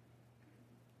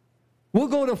 We'll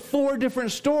go to 4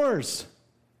 different stores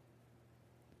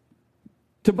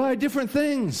to buy different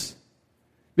things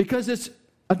because it's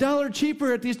 $1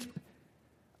 cheaper at these.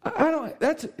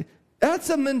 That's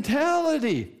a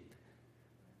mentality.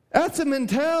 That's a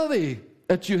mentality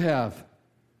that you have.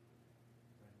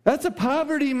 That's a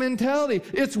poverty mentality.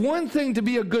 It's one thing to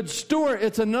be a good steward.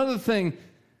 It's another thing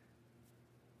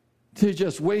to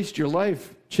just waste your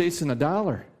life chasing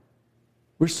 $1.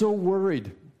 We're so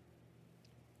worried.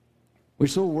 We're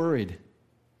so worried.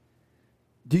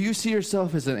 Do you see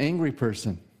yourself as an angry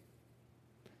person?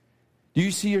 Do you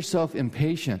see yourself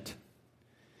impatient?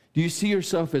 Do you see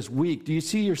yourself as weak? Do you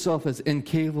see yourself as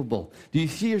incapable? Do you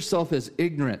see yourself as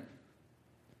ignorant?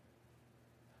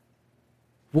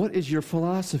 What is your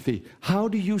philosophy? How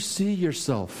do you see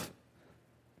yourself?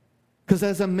 Because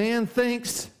as a man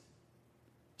thinks,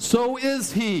 so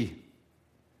is he.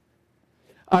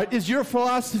 Is your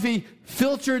philosophy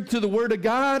filtered to the Word of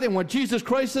God and what Jesus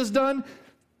Christ has done?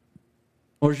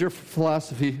 Or is your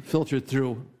philosophy filtered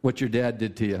through what your dad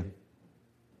did to you?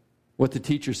 What the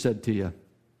teacher said to you?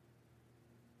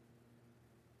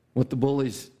 What the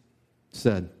bullies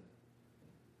said?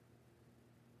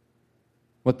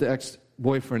 What the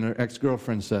ex-boyfriend or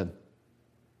ex-girlfriend said?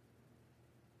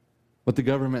 What the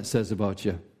government says about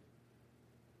you?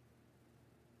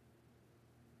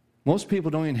 Most people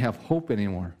don't even have hope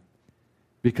anymore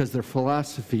because their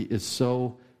philosophy is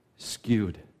so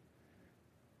skewed.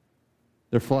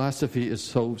 Their philosophy is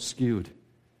so skewed.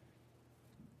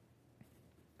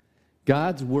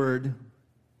 God's Word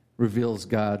reveals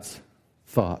God's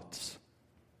thoughts.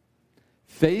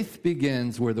 Faith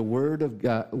begins where the Word of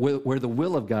God, where the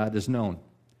will of God is known.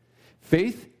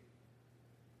 Faith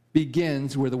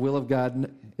begins where the will of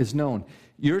God is known.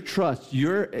 Your trust,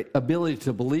 your ability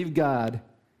to believe God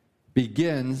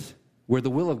begins where the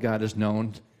will of God is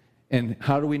known, And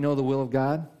how do we know the will of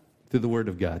God? Through the Word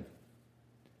of God.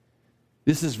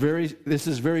 This is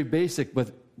very basic,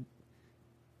 but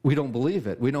we don't believe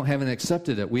it. We haven't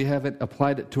accepted it. We haven't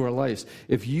applied it to our lives.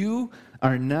 If you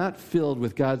are not filled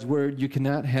with God's Word, you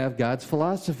cannot have God's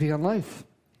philosophy on life.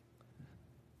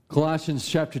 Colossians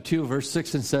chapter 2, verse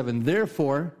 6 and 7.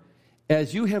 Therefore,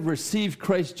 as you have received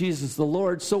Christ Jesus the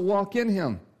Lord, so walk in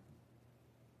Him.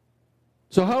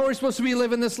 So how are we supposed to be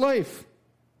living this life?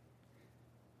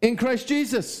 In Christ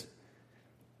Jesus.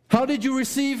 How did you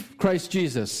receive Christ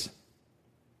Jesus?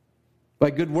 By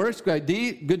good works, by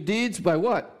good deeds, by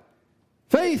what?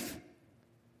 Faith.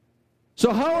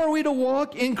 So how are we to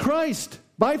walk in Christ?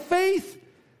 By faith.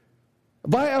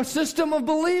 By a system of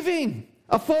believing,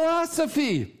 a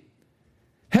philosophy.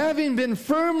 Having been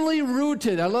firmly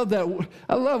rooted. I love that.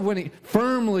 I love when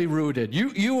firmly rooted.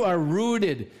 You are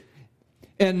rooted.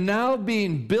 And now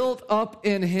being built up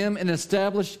in Him and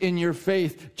established in your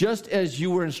faith, just as you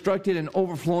were instructed and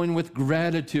overflowing with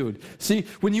gratitude. See,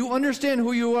 when you understand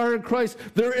who you are in Christ,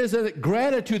 there is a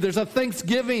gratitude, there's a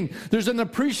thanksgiving, there's an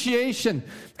appreciation,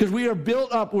 because we are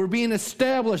built up, we're being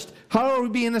established. How are we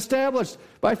being established?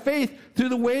 By faith, through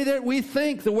the way that we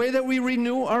think, the way that we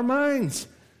renew our minds.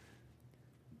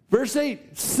 Verse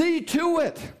 8, see to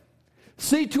it.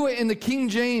 See to it in the King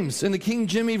James, in the King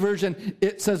Jimmy version,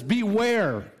 it says,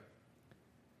 beware.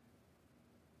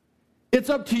 It's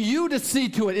up to you to see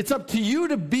to it. It's up to you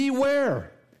to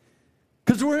beware.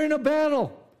 Because we're in a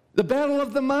battle. The battle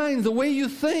of the mind, the way you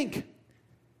think.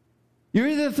 You're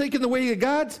either thinking the way of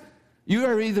God, you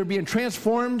are either being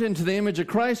transformed into the image of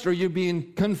Christ, or you're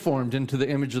being conformed into the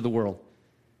image of the world.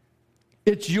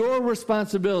 It's your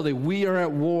responsibility. We are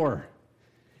at war.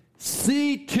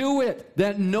 See to it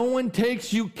that no one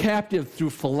takes you captive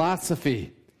through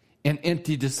philosophy and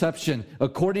empty deception,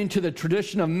 according to the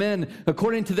tradition of men,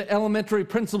 according to the elementary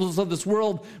principles of this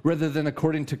world, rather than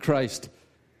according to Christ.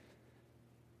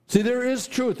 See, there is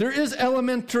truth. There is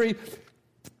elementary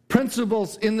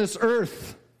principles in this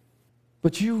earth.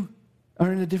 But you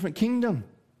are in a different kingdom.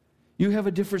 You have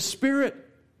a different spirit.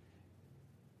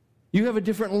 You have a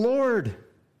different Lord.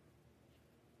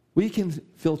 We can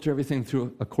filter everything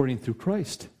according to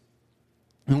Christ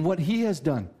and what He has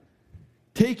done.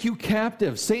 Take you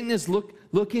captive. Satan is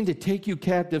looking to take you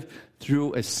captive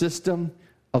through a system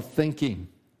of thinking.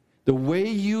 The way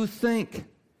you think,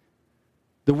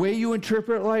 the way you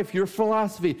interpret life, your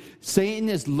philosophy. Satan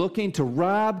is looking to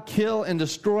rob, kill, and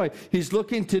destroy. He's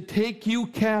looking to take you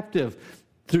captive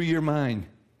through your mind.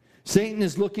 Satan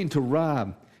is looking to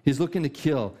rob. He's looking to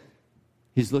kill.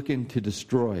 He's looking to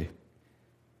destroy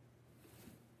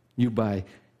you by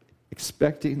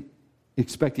expecting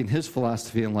his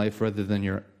philosophy in life rather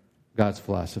than God's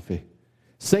philosophy.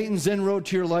 Satan's inroad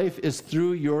to your life is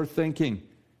through your thinking.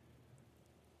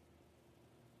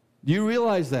 Do you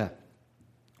realize that?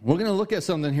 We're going to look at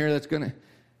something here is going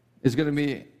to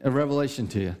be a revelation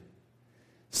to you.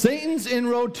 Satan's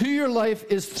inroad to your life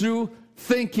is through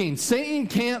thinking. Satan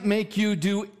can't make you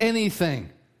do anything.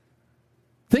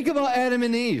 Think about Adam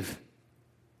and Eve.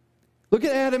 Look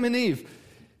at Adam and Eve.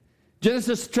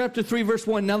 Genesis chapter 3, verse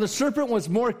 1. Now the serpent was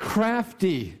more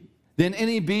crafty than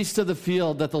any beast of the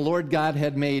field that the Lord God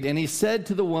had made. And he said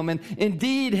to the woman,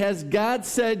 indeed, has God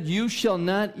said, you shall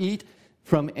not eat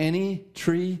from any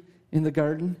tree in the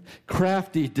garden?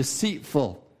 Crafty,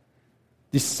 deceitful,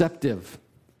 deceptive.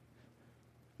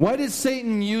 Why did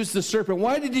Satan use the serpent?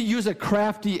 Why did he use a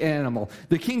crafty animal?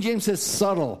 The King James says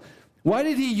subtle. Why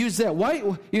did he use that? Why?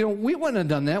 We wouldn't have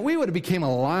done that. We would have became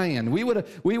a lion. We would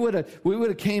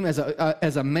have came as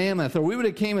a mammoth, or we would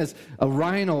have came as a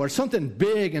rhino, or something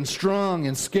big and strong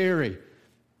and scary,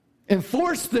 and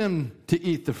forced them to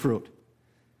eat the fruit.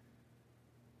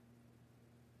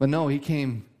 But no, he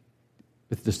came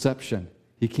with deception.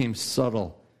 He came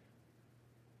subtle.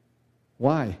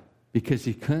 Why? Because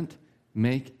he couldn't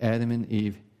make Adam and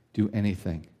Eve do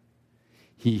anything.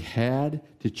 He had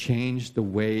to change the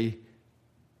way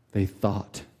they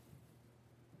thought.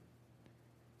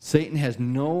 Satan has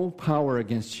no power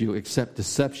against you except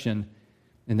deception,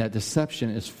 and that deception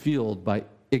is fueled by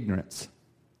ignorance.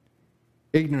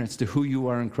 Ignorance to who you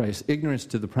are in Christ, ignorance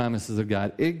to the promises of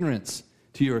God, ignorance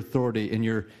to your authority and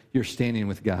your standing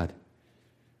with God.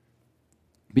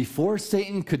 Before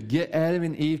Satan could get Adam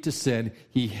and Eve to sin,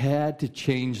 he had to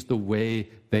change the way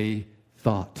they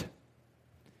thought.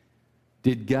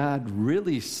 Did God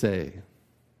really say,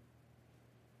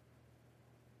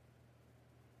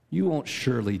 you won't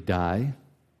surely die?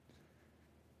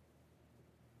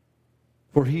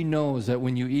 For he knows that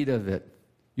when you eat of it,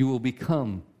 you will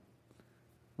become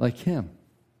like him,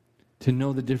 to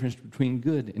know the difference between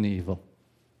good and evil.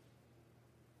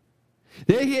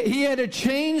 He had to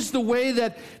change the way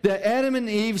that Adam and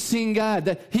Eve seen God.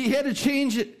 That he had to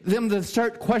change them to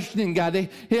start questioning God.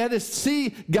 He had to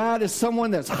see God as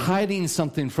someone that's hiding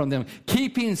something from them,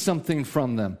 keeping something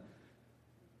from them.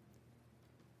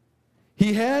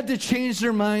 He had to change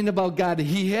their mind about God.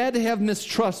 He had to have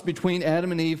mistrust between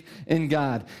Adam and Eve and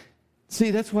God. See,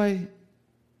 that's why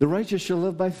the righteous shall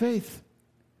live by faith.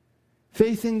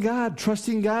 Faith in God,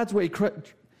 trusting God's way.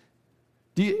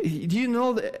 Do you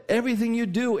know that everything you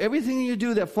do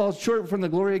that falls short from the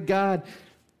glory of God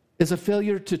is a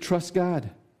failure to trust God,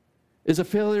 is a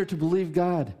failure to believe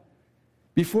God?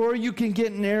 Before you can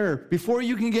get in error, before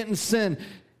you can get in sin,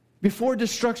 before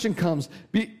destruction comes,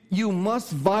 you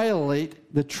must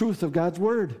violate the truth of God's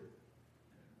word.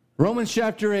 Romans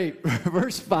chapter 8,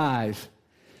 verse 5.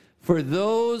 For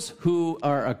those who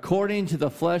are according to the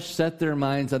flesh set their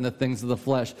minds on the things of the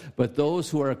flesh, but those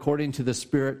who are according to the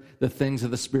Spirit, the things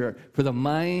of the Spirit. For the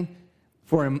mind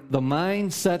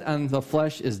set on the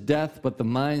flesh is death, but the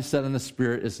mind set on the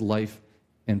Spirit is life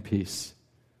and peace.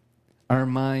 Our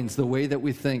minds, the way that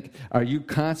we think, are you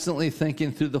constantly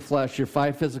thinking through the flesh, your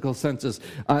five physical senses,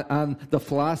 on the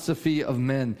philosophy of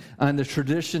men, on the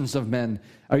traditions of men?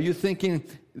 Are you thinking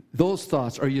those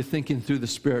thoughts? Are you thinking through the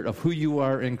Spirit of who you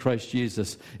are in Christ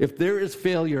Jesus? If there is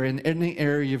failure in any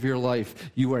area of your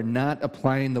life, you are not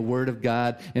applying the Word of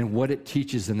God and what it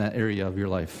teaches in that area of your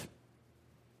life.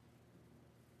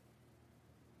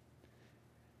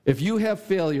 If you have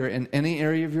failure in any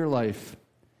area of your life,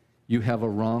 you have a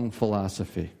wrong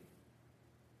philosophy.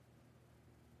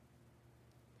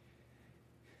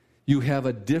 You have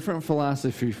a different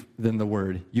philosophy than the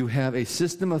Word. You have a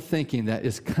system of thinking that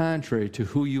is contrary to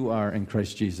who you are in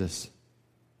Christ Jesus.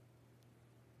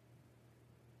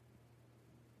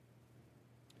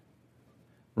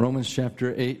 Romans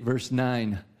chapter 8, verse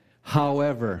 9.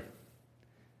 However,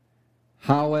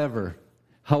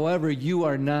 you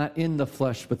are not in the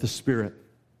flesh, but the Spirit.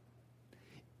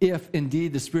 If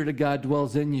indeed the Spirit of God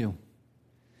dwells in you.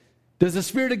 Does the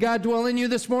Spirit of God dwell in you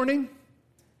this morning?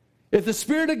 If the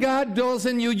Spirit of God dwells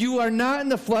in you, you are not in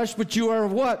the flesh, but you are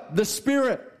what? The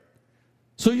Spirit.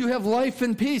 So you have life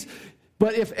and peace.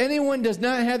 But if anyone does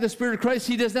not have the Spirit of Christ,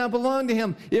 he does not belong to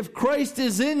him. If Christ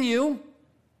is in you,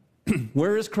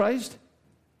 where is Christ?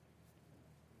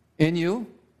 In you.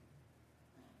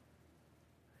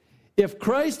 If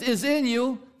Christ is in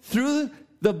you,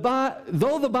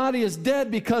 though the body is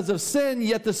dead because of sin,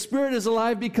 yet the Spirit is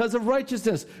alive because of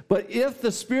righteousness. But if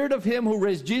the Spirit of him who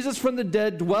raised Jesus from the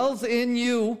dead dwells in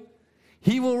you,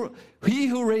 he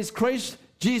who raised Christ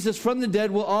Jesus from the dead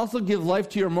will also give life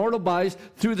to your mortal bodies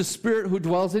through the Spirit who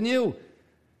dwells in you.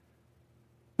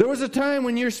 There was a time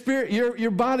when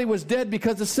your body was dead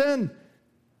because of sin.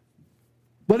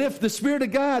 But if the Spirit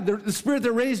of God, the Spirit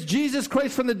that raised Jesus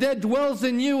Christ from the dead dwells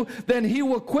in you, then he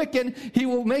will quicken, he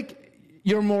will make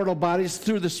your mortal bodies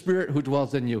through the Spirit who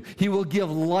dwells in you. He will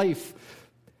give life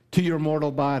to your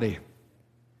mortal body.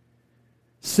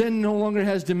 Sin no longer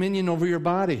has dominion over your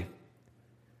body.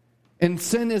 And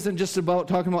sin isn't just about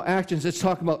talking about actions. It's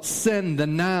talking about sin, the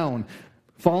noun,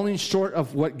 falling short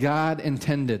of what God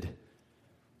intended,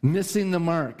 missing the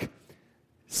mark.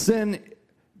 Sin,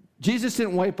 Jesus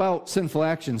didn't wipe out sinful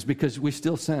actions because we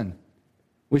still sin.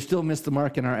 We still miss the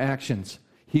mark in our actions.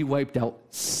 He wiped out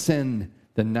sin,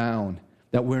 the noun,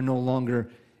 that we're no longer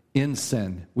in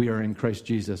sin. We are in Christ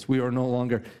Jesus. We are no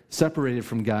longer separated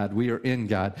from God. We are in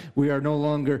God. We are no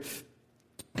longer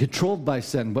controlled by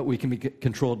sin, but we can be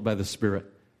controlled by the Spirit.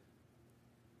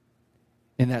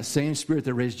 And that same Spirit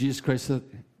that raised Jesus Christ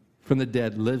from the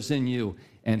dead lives in you,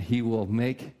 and he will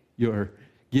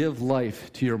give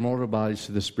life to your mortal bodies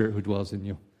through the Spirit who dwells in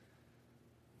you.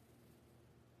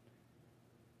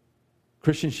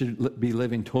 Christians should be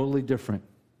living totally different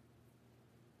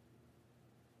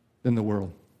than the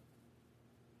world.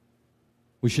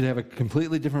 We should have a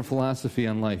completely different philosophy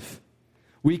on life.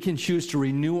 We can choose to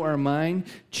renew our mind,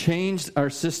 change our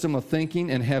system of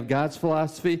thinking, and have God's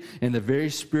philosophy, and the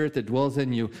very Spirit that dwells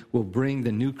in you will bring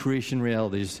the new creation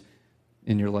realities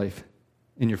in your life,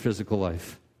 in your physical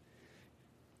life.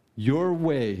 Your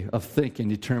way of thinking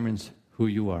determines who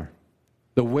you are.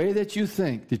 The way that you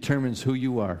think determines who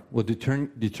you are, will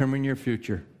determine your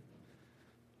future.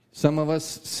 Some of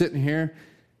us sitting here,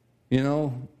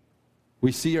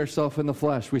 we see ourselves in the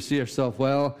flesh. We see ourselves,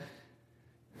 well,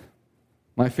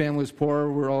 my family's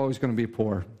poor, we're always going to be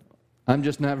poor. I'm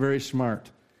just not very smart.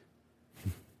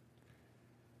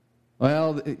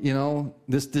 Well,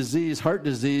 this disease, heart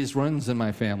disease, runs in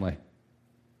my family.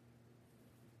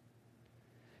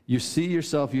 You see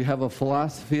yourself, you have a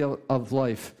philosophy of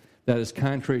life that is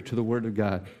contrary to the Word of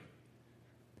God.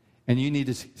 And you need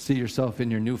to see yourself in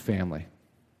your new family,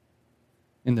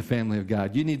 in the family of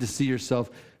God. You need to see yourself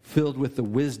filled with the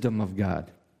wisdom of God.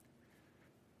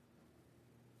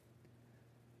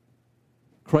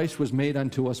 Christ was made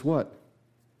unto us what?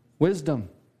 Wisdom.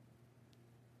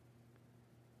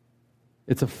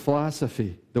 It's a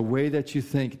philosophy. The way that you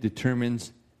think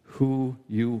determines who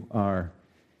you are.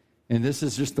 And this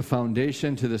is just the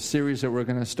foundation to the series that we're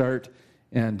going to start.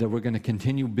 And we're going to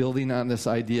continue building on this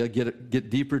idea, get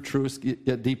deeper truths,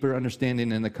 get deeper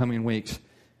understanding in the coming weeks.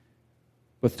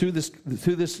 But through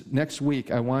this next week,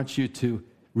 I want you to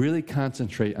really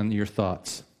concentrate on your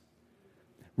thoughts.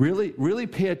 Really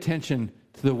pay attention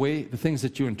to the things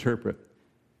that you interpret,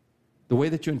 the way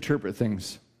that you interpret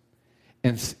things.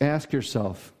 And ask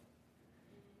yourself,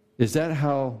 is that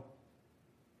how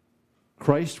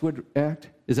Christ would act?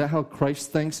 Is that how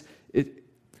Christ thinks?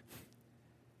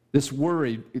 This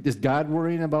worry, is God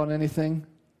worrying about anything?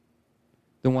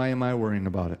 Then why am I worrying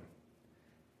about it?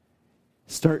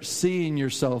 Start seeing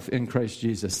yourself in Christ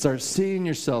Jesus. Start seeing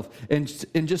yourself and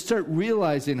just start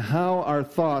realizing how our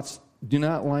thoughts do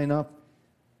not line up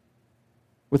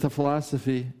with the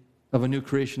philosophy of a new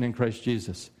creation in Christ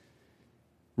Jesus.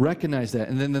 Recognize that.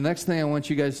 And then the next thing I want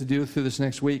you guys to do through this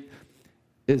next week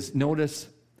is notice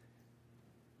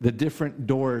the different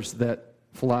doors that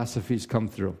philosophies come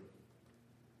through.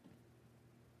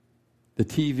 The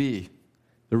TV,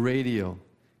 the radio,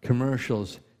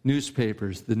 commercials,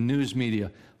 newspapers, the news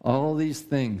media, all these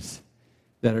things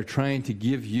that are trying to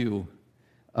give you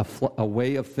a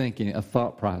way of thinking, a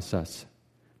thought process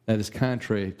that is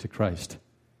contrary to Christ.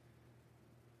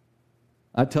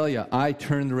 I tell you, I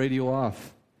turn the radio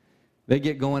off. They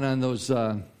get going on those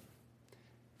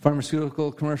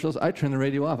pharmaceutical commercials. I turn the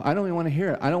radio off. I don't even want to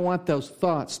hear it. I don't want those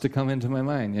thoughts to come into my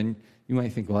mind. And you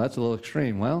might think, well, that's a little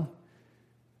extreme. Well,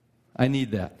 I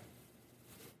need that.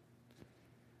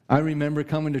 I remember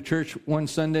coming to church one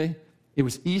Sunday. It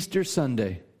was Easter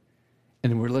Sunday.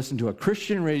 And we're listening to a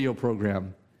Christian radio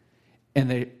program.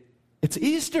 And it's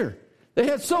Easter. They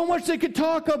had so much they could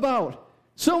talk about.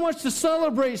 So much to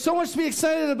celebrate. So much to be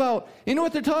excited about. You know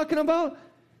what they're talking about?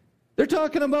 They're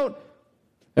talking about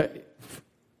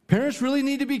parents really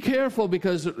need to be careful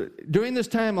because during this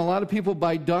time, a lot of people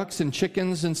buy ducks and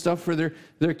chickens and stuff for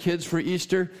their kids for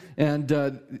Easter, and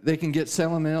they can get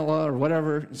salmonella or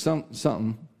whatever,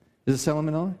 something. Is it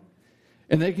salmonella?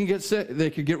 And they can get sick. They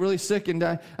could get really sick and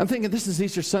die. I'm thinking this is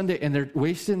Easter Sunday, and they're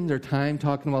wasting their time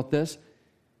talking about this.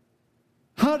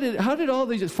 How did all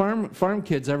these farm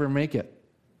kids ever make it?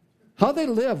 How they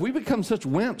live? We become such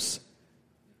wimps.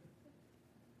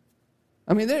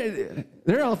 I mean,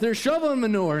 they're out there shoveling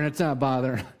manure, and it's not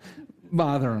bothering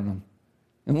them.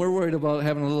 And we're worried about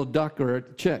having a little duck or a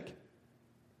chick.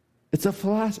 It's a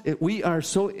philosophy. We are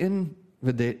so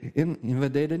invaded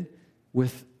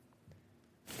with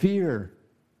fear,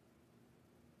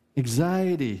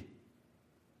 anxiety,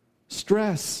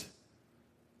 stress.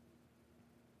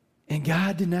 And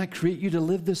God did not create you to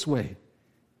live this way.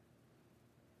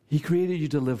 He created you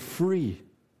to live free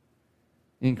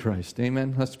in Christ.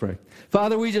 Amen. Let's pray.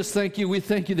 Father, we just thank you. We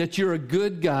thank you that you're a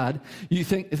good God. We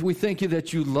thank you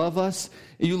that you love us.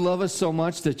 You love us so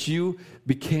much that you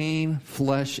became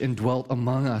flesh and dwelt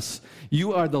among us.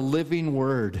 You are the living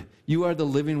Word. You are the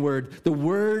living Word. The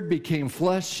Word became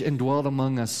flesh and dwelt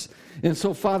among us. And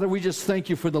so, Father, we just thank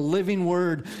you for the living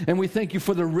Word, and we thank you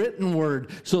for the written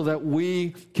Word so that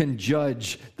we can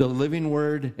judge the living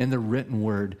Word and the written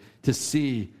Word to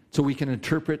see, so we can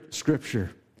interpret Scripture.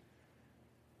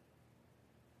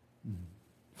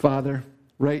 Father,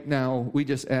 right now, we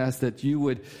just ask that you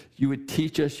would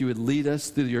teach us, you would lead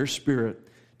us through your Spirit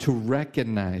to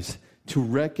recognize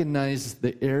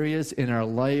the areas in our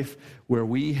life where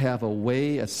we have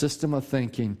a system of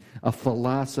thinking, a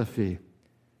philosophy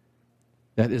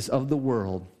that is of the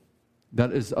world,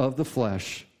 that is of the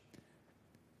flesh,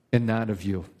 and not of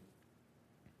you.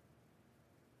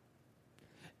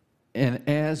 And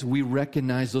as we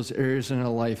recognize those areas in our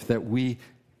life that we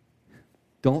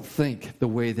don't think the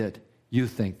way that you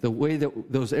think, the way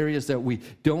that those areas that we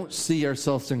don't see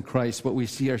ourselves in Christ, but we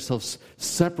see ourselves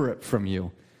separate from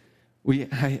you,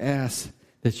 I ask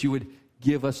that you would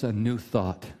give us a new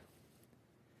thought,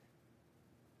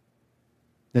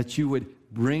 that you would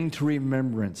bring to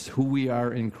remembrance who we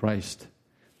are in Christ,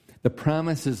 the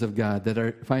promises of God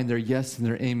that find their yes and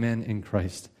their amen in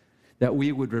Christ, that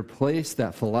we would replace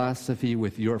that philosophy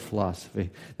with your philosophy,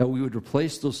 that we would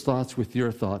replace those thoughts with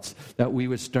your thoughts, that we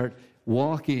would start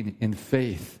walking in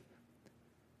faith,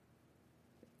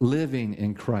 living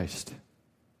in Christ,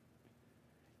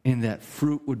 and that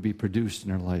fruit would be produced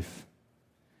in our life.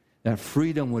 that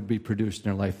freedom would be produced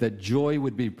in our life, that joy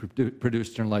would be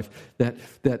produced in our life, that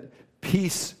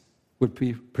peace would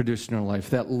be produced in our life,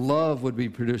 that love would be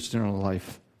produced in our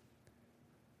life,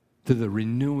 to the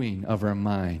renewing of our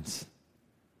minds.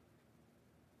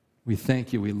 We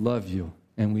thank you, we love you,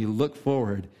 and we look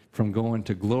forward from going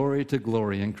to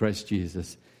glory in Christ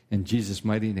Jesus. In Jesus'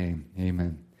 mighty name,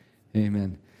 amen.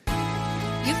 Amen.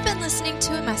 You've been listening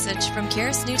to a message from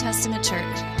Charis New Testament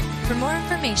Church. For more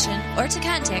information or to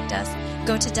contact us,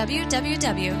 go to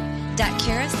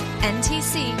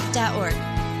www.charisntc.org.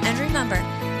 And remember,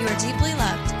 you are deeply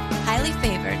loved, highly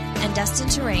favored, and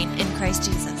destined to reign in Christ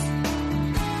Jesus.